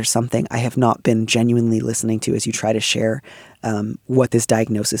like there's something I have not been genuinely listening to as you try to share what this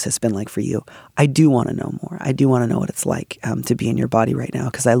diagnosis has been like for you. I do want to know more. I do want to know what it's like to be in your body right now,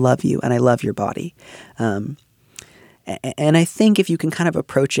 because I love you and I love your body. And I think if you can kind of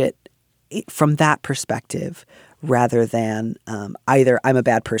approach it from that perspective, rather than either I'm a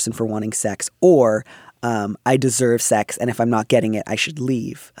bad person for wanting sex or I deserve sex, and if I'm not getting it, I should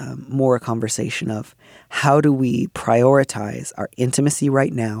leave. More a conversation of how do we prioritize our intimacy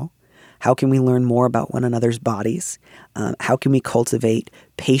right now? How can we learn more about one another's bodies? How can we cultivate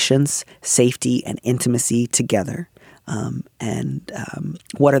patience, safety, and intimacy together? And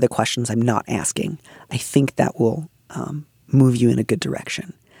what are the questions I'm not asking? I think that will move you in a good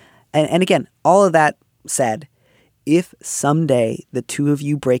direction. And again, all of that said, if someday the two of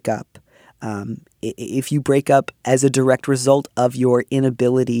you break up, if you break up as a direct result of your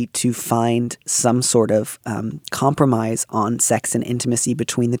inability to find some sort of compromise on sex and intimacy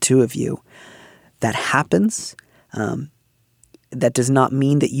between the two of you, that happens. That does not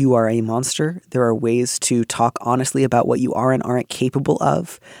mean that you are a monster. There are ways to talk honestly about what you are and aren't capable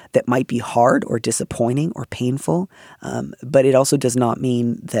of that might be hard or disappointing or painful. But it also does not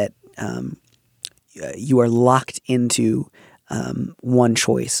mean that you are locked into one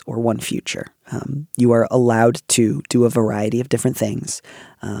choice or one future. You are allowed to do a variety of different things,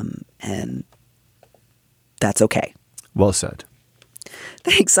 and that's okay. Well said.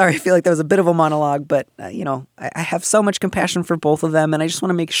 Thanks. Sorry, I feel like that was a bit of a monologue, but, I have so much compassion for both of them, and I just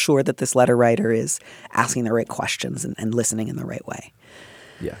want to make sure that this letter writer is asking the right questions and listening in the right way.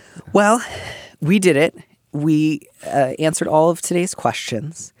 Yeah. Well, we did it. We answered all of today's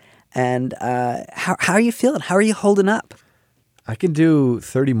questions. And how are you feeling? How are you holding up? I can do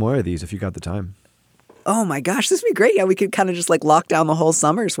 30 more of these if you got the time. Oh my gosh, this would be great. Yeah, we could kind of just lock down the whole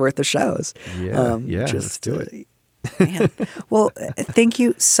summer's worth of shows. Yeah, let's do it. Man. Well, thank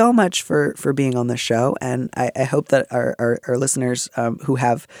you so much for being on the show. And I hope that our listeners who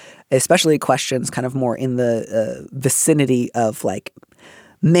have especially questions kind of more in the vicinity of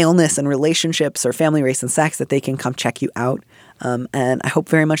maleness and relationships or family, race, and sex, that they can come check you out. And I hope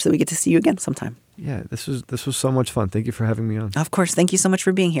very much that we get to see you again sometime. Yeah, this was so much fun. Thank you for having me on. Of course. Thank you so much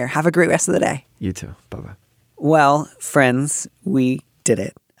for being here. Have a great rest of the day. You too. Bye-bye. Well, friends, we did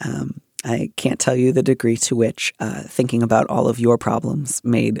it. I can't tell you the degree to which thinking about all of your problems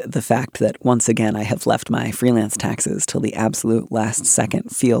made the fact that once again I have left my freelance taxes till the absolute last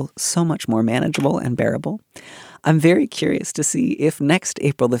second feel so much more manageable and bearable. I'm very curious to see if next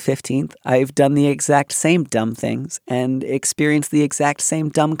April the 15th I've done the exact same dumb things and experienced the exact same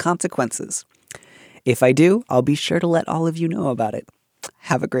dumb consequences. If I do, I'll be sure to let all of you know about it.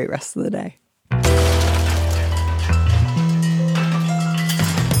 Have a great rest of the day.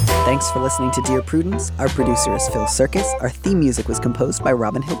 Thanks for listening to Dear Prudence. Our producer is Phil Circus. Our theme music was composed by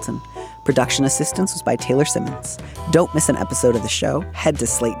Robin Hilton. Production assistance was by Taylor Simmons. Don't miss an episode of the show. Head to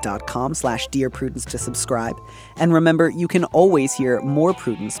slate.com/Dear Prudence to subscribe. And remember, you can always hear more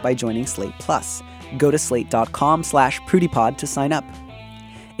Prudence by joining Slate Plus. Go to slate.com/PrudyPod to sign up.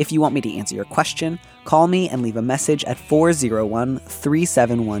 If you want me to answer your question, call me and leave a message at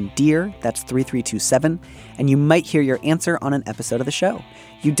 401-371-DEAR, that's 3327, and you might hear your answer on an episode of the show.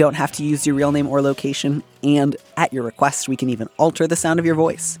 You don't have to use your real name or location, and at your request, we can even alter the sound of your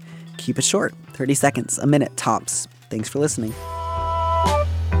voice. Keep it short, 30 seconds, a minute tops. Thanks for listening.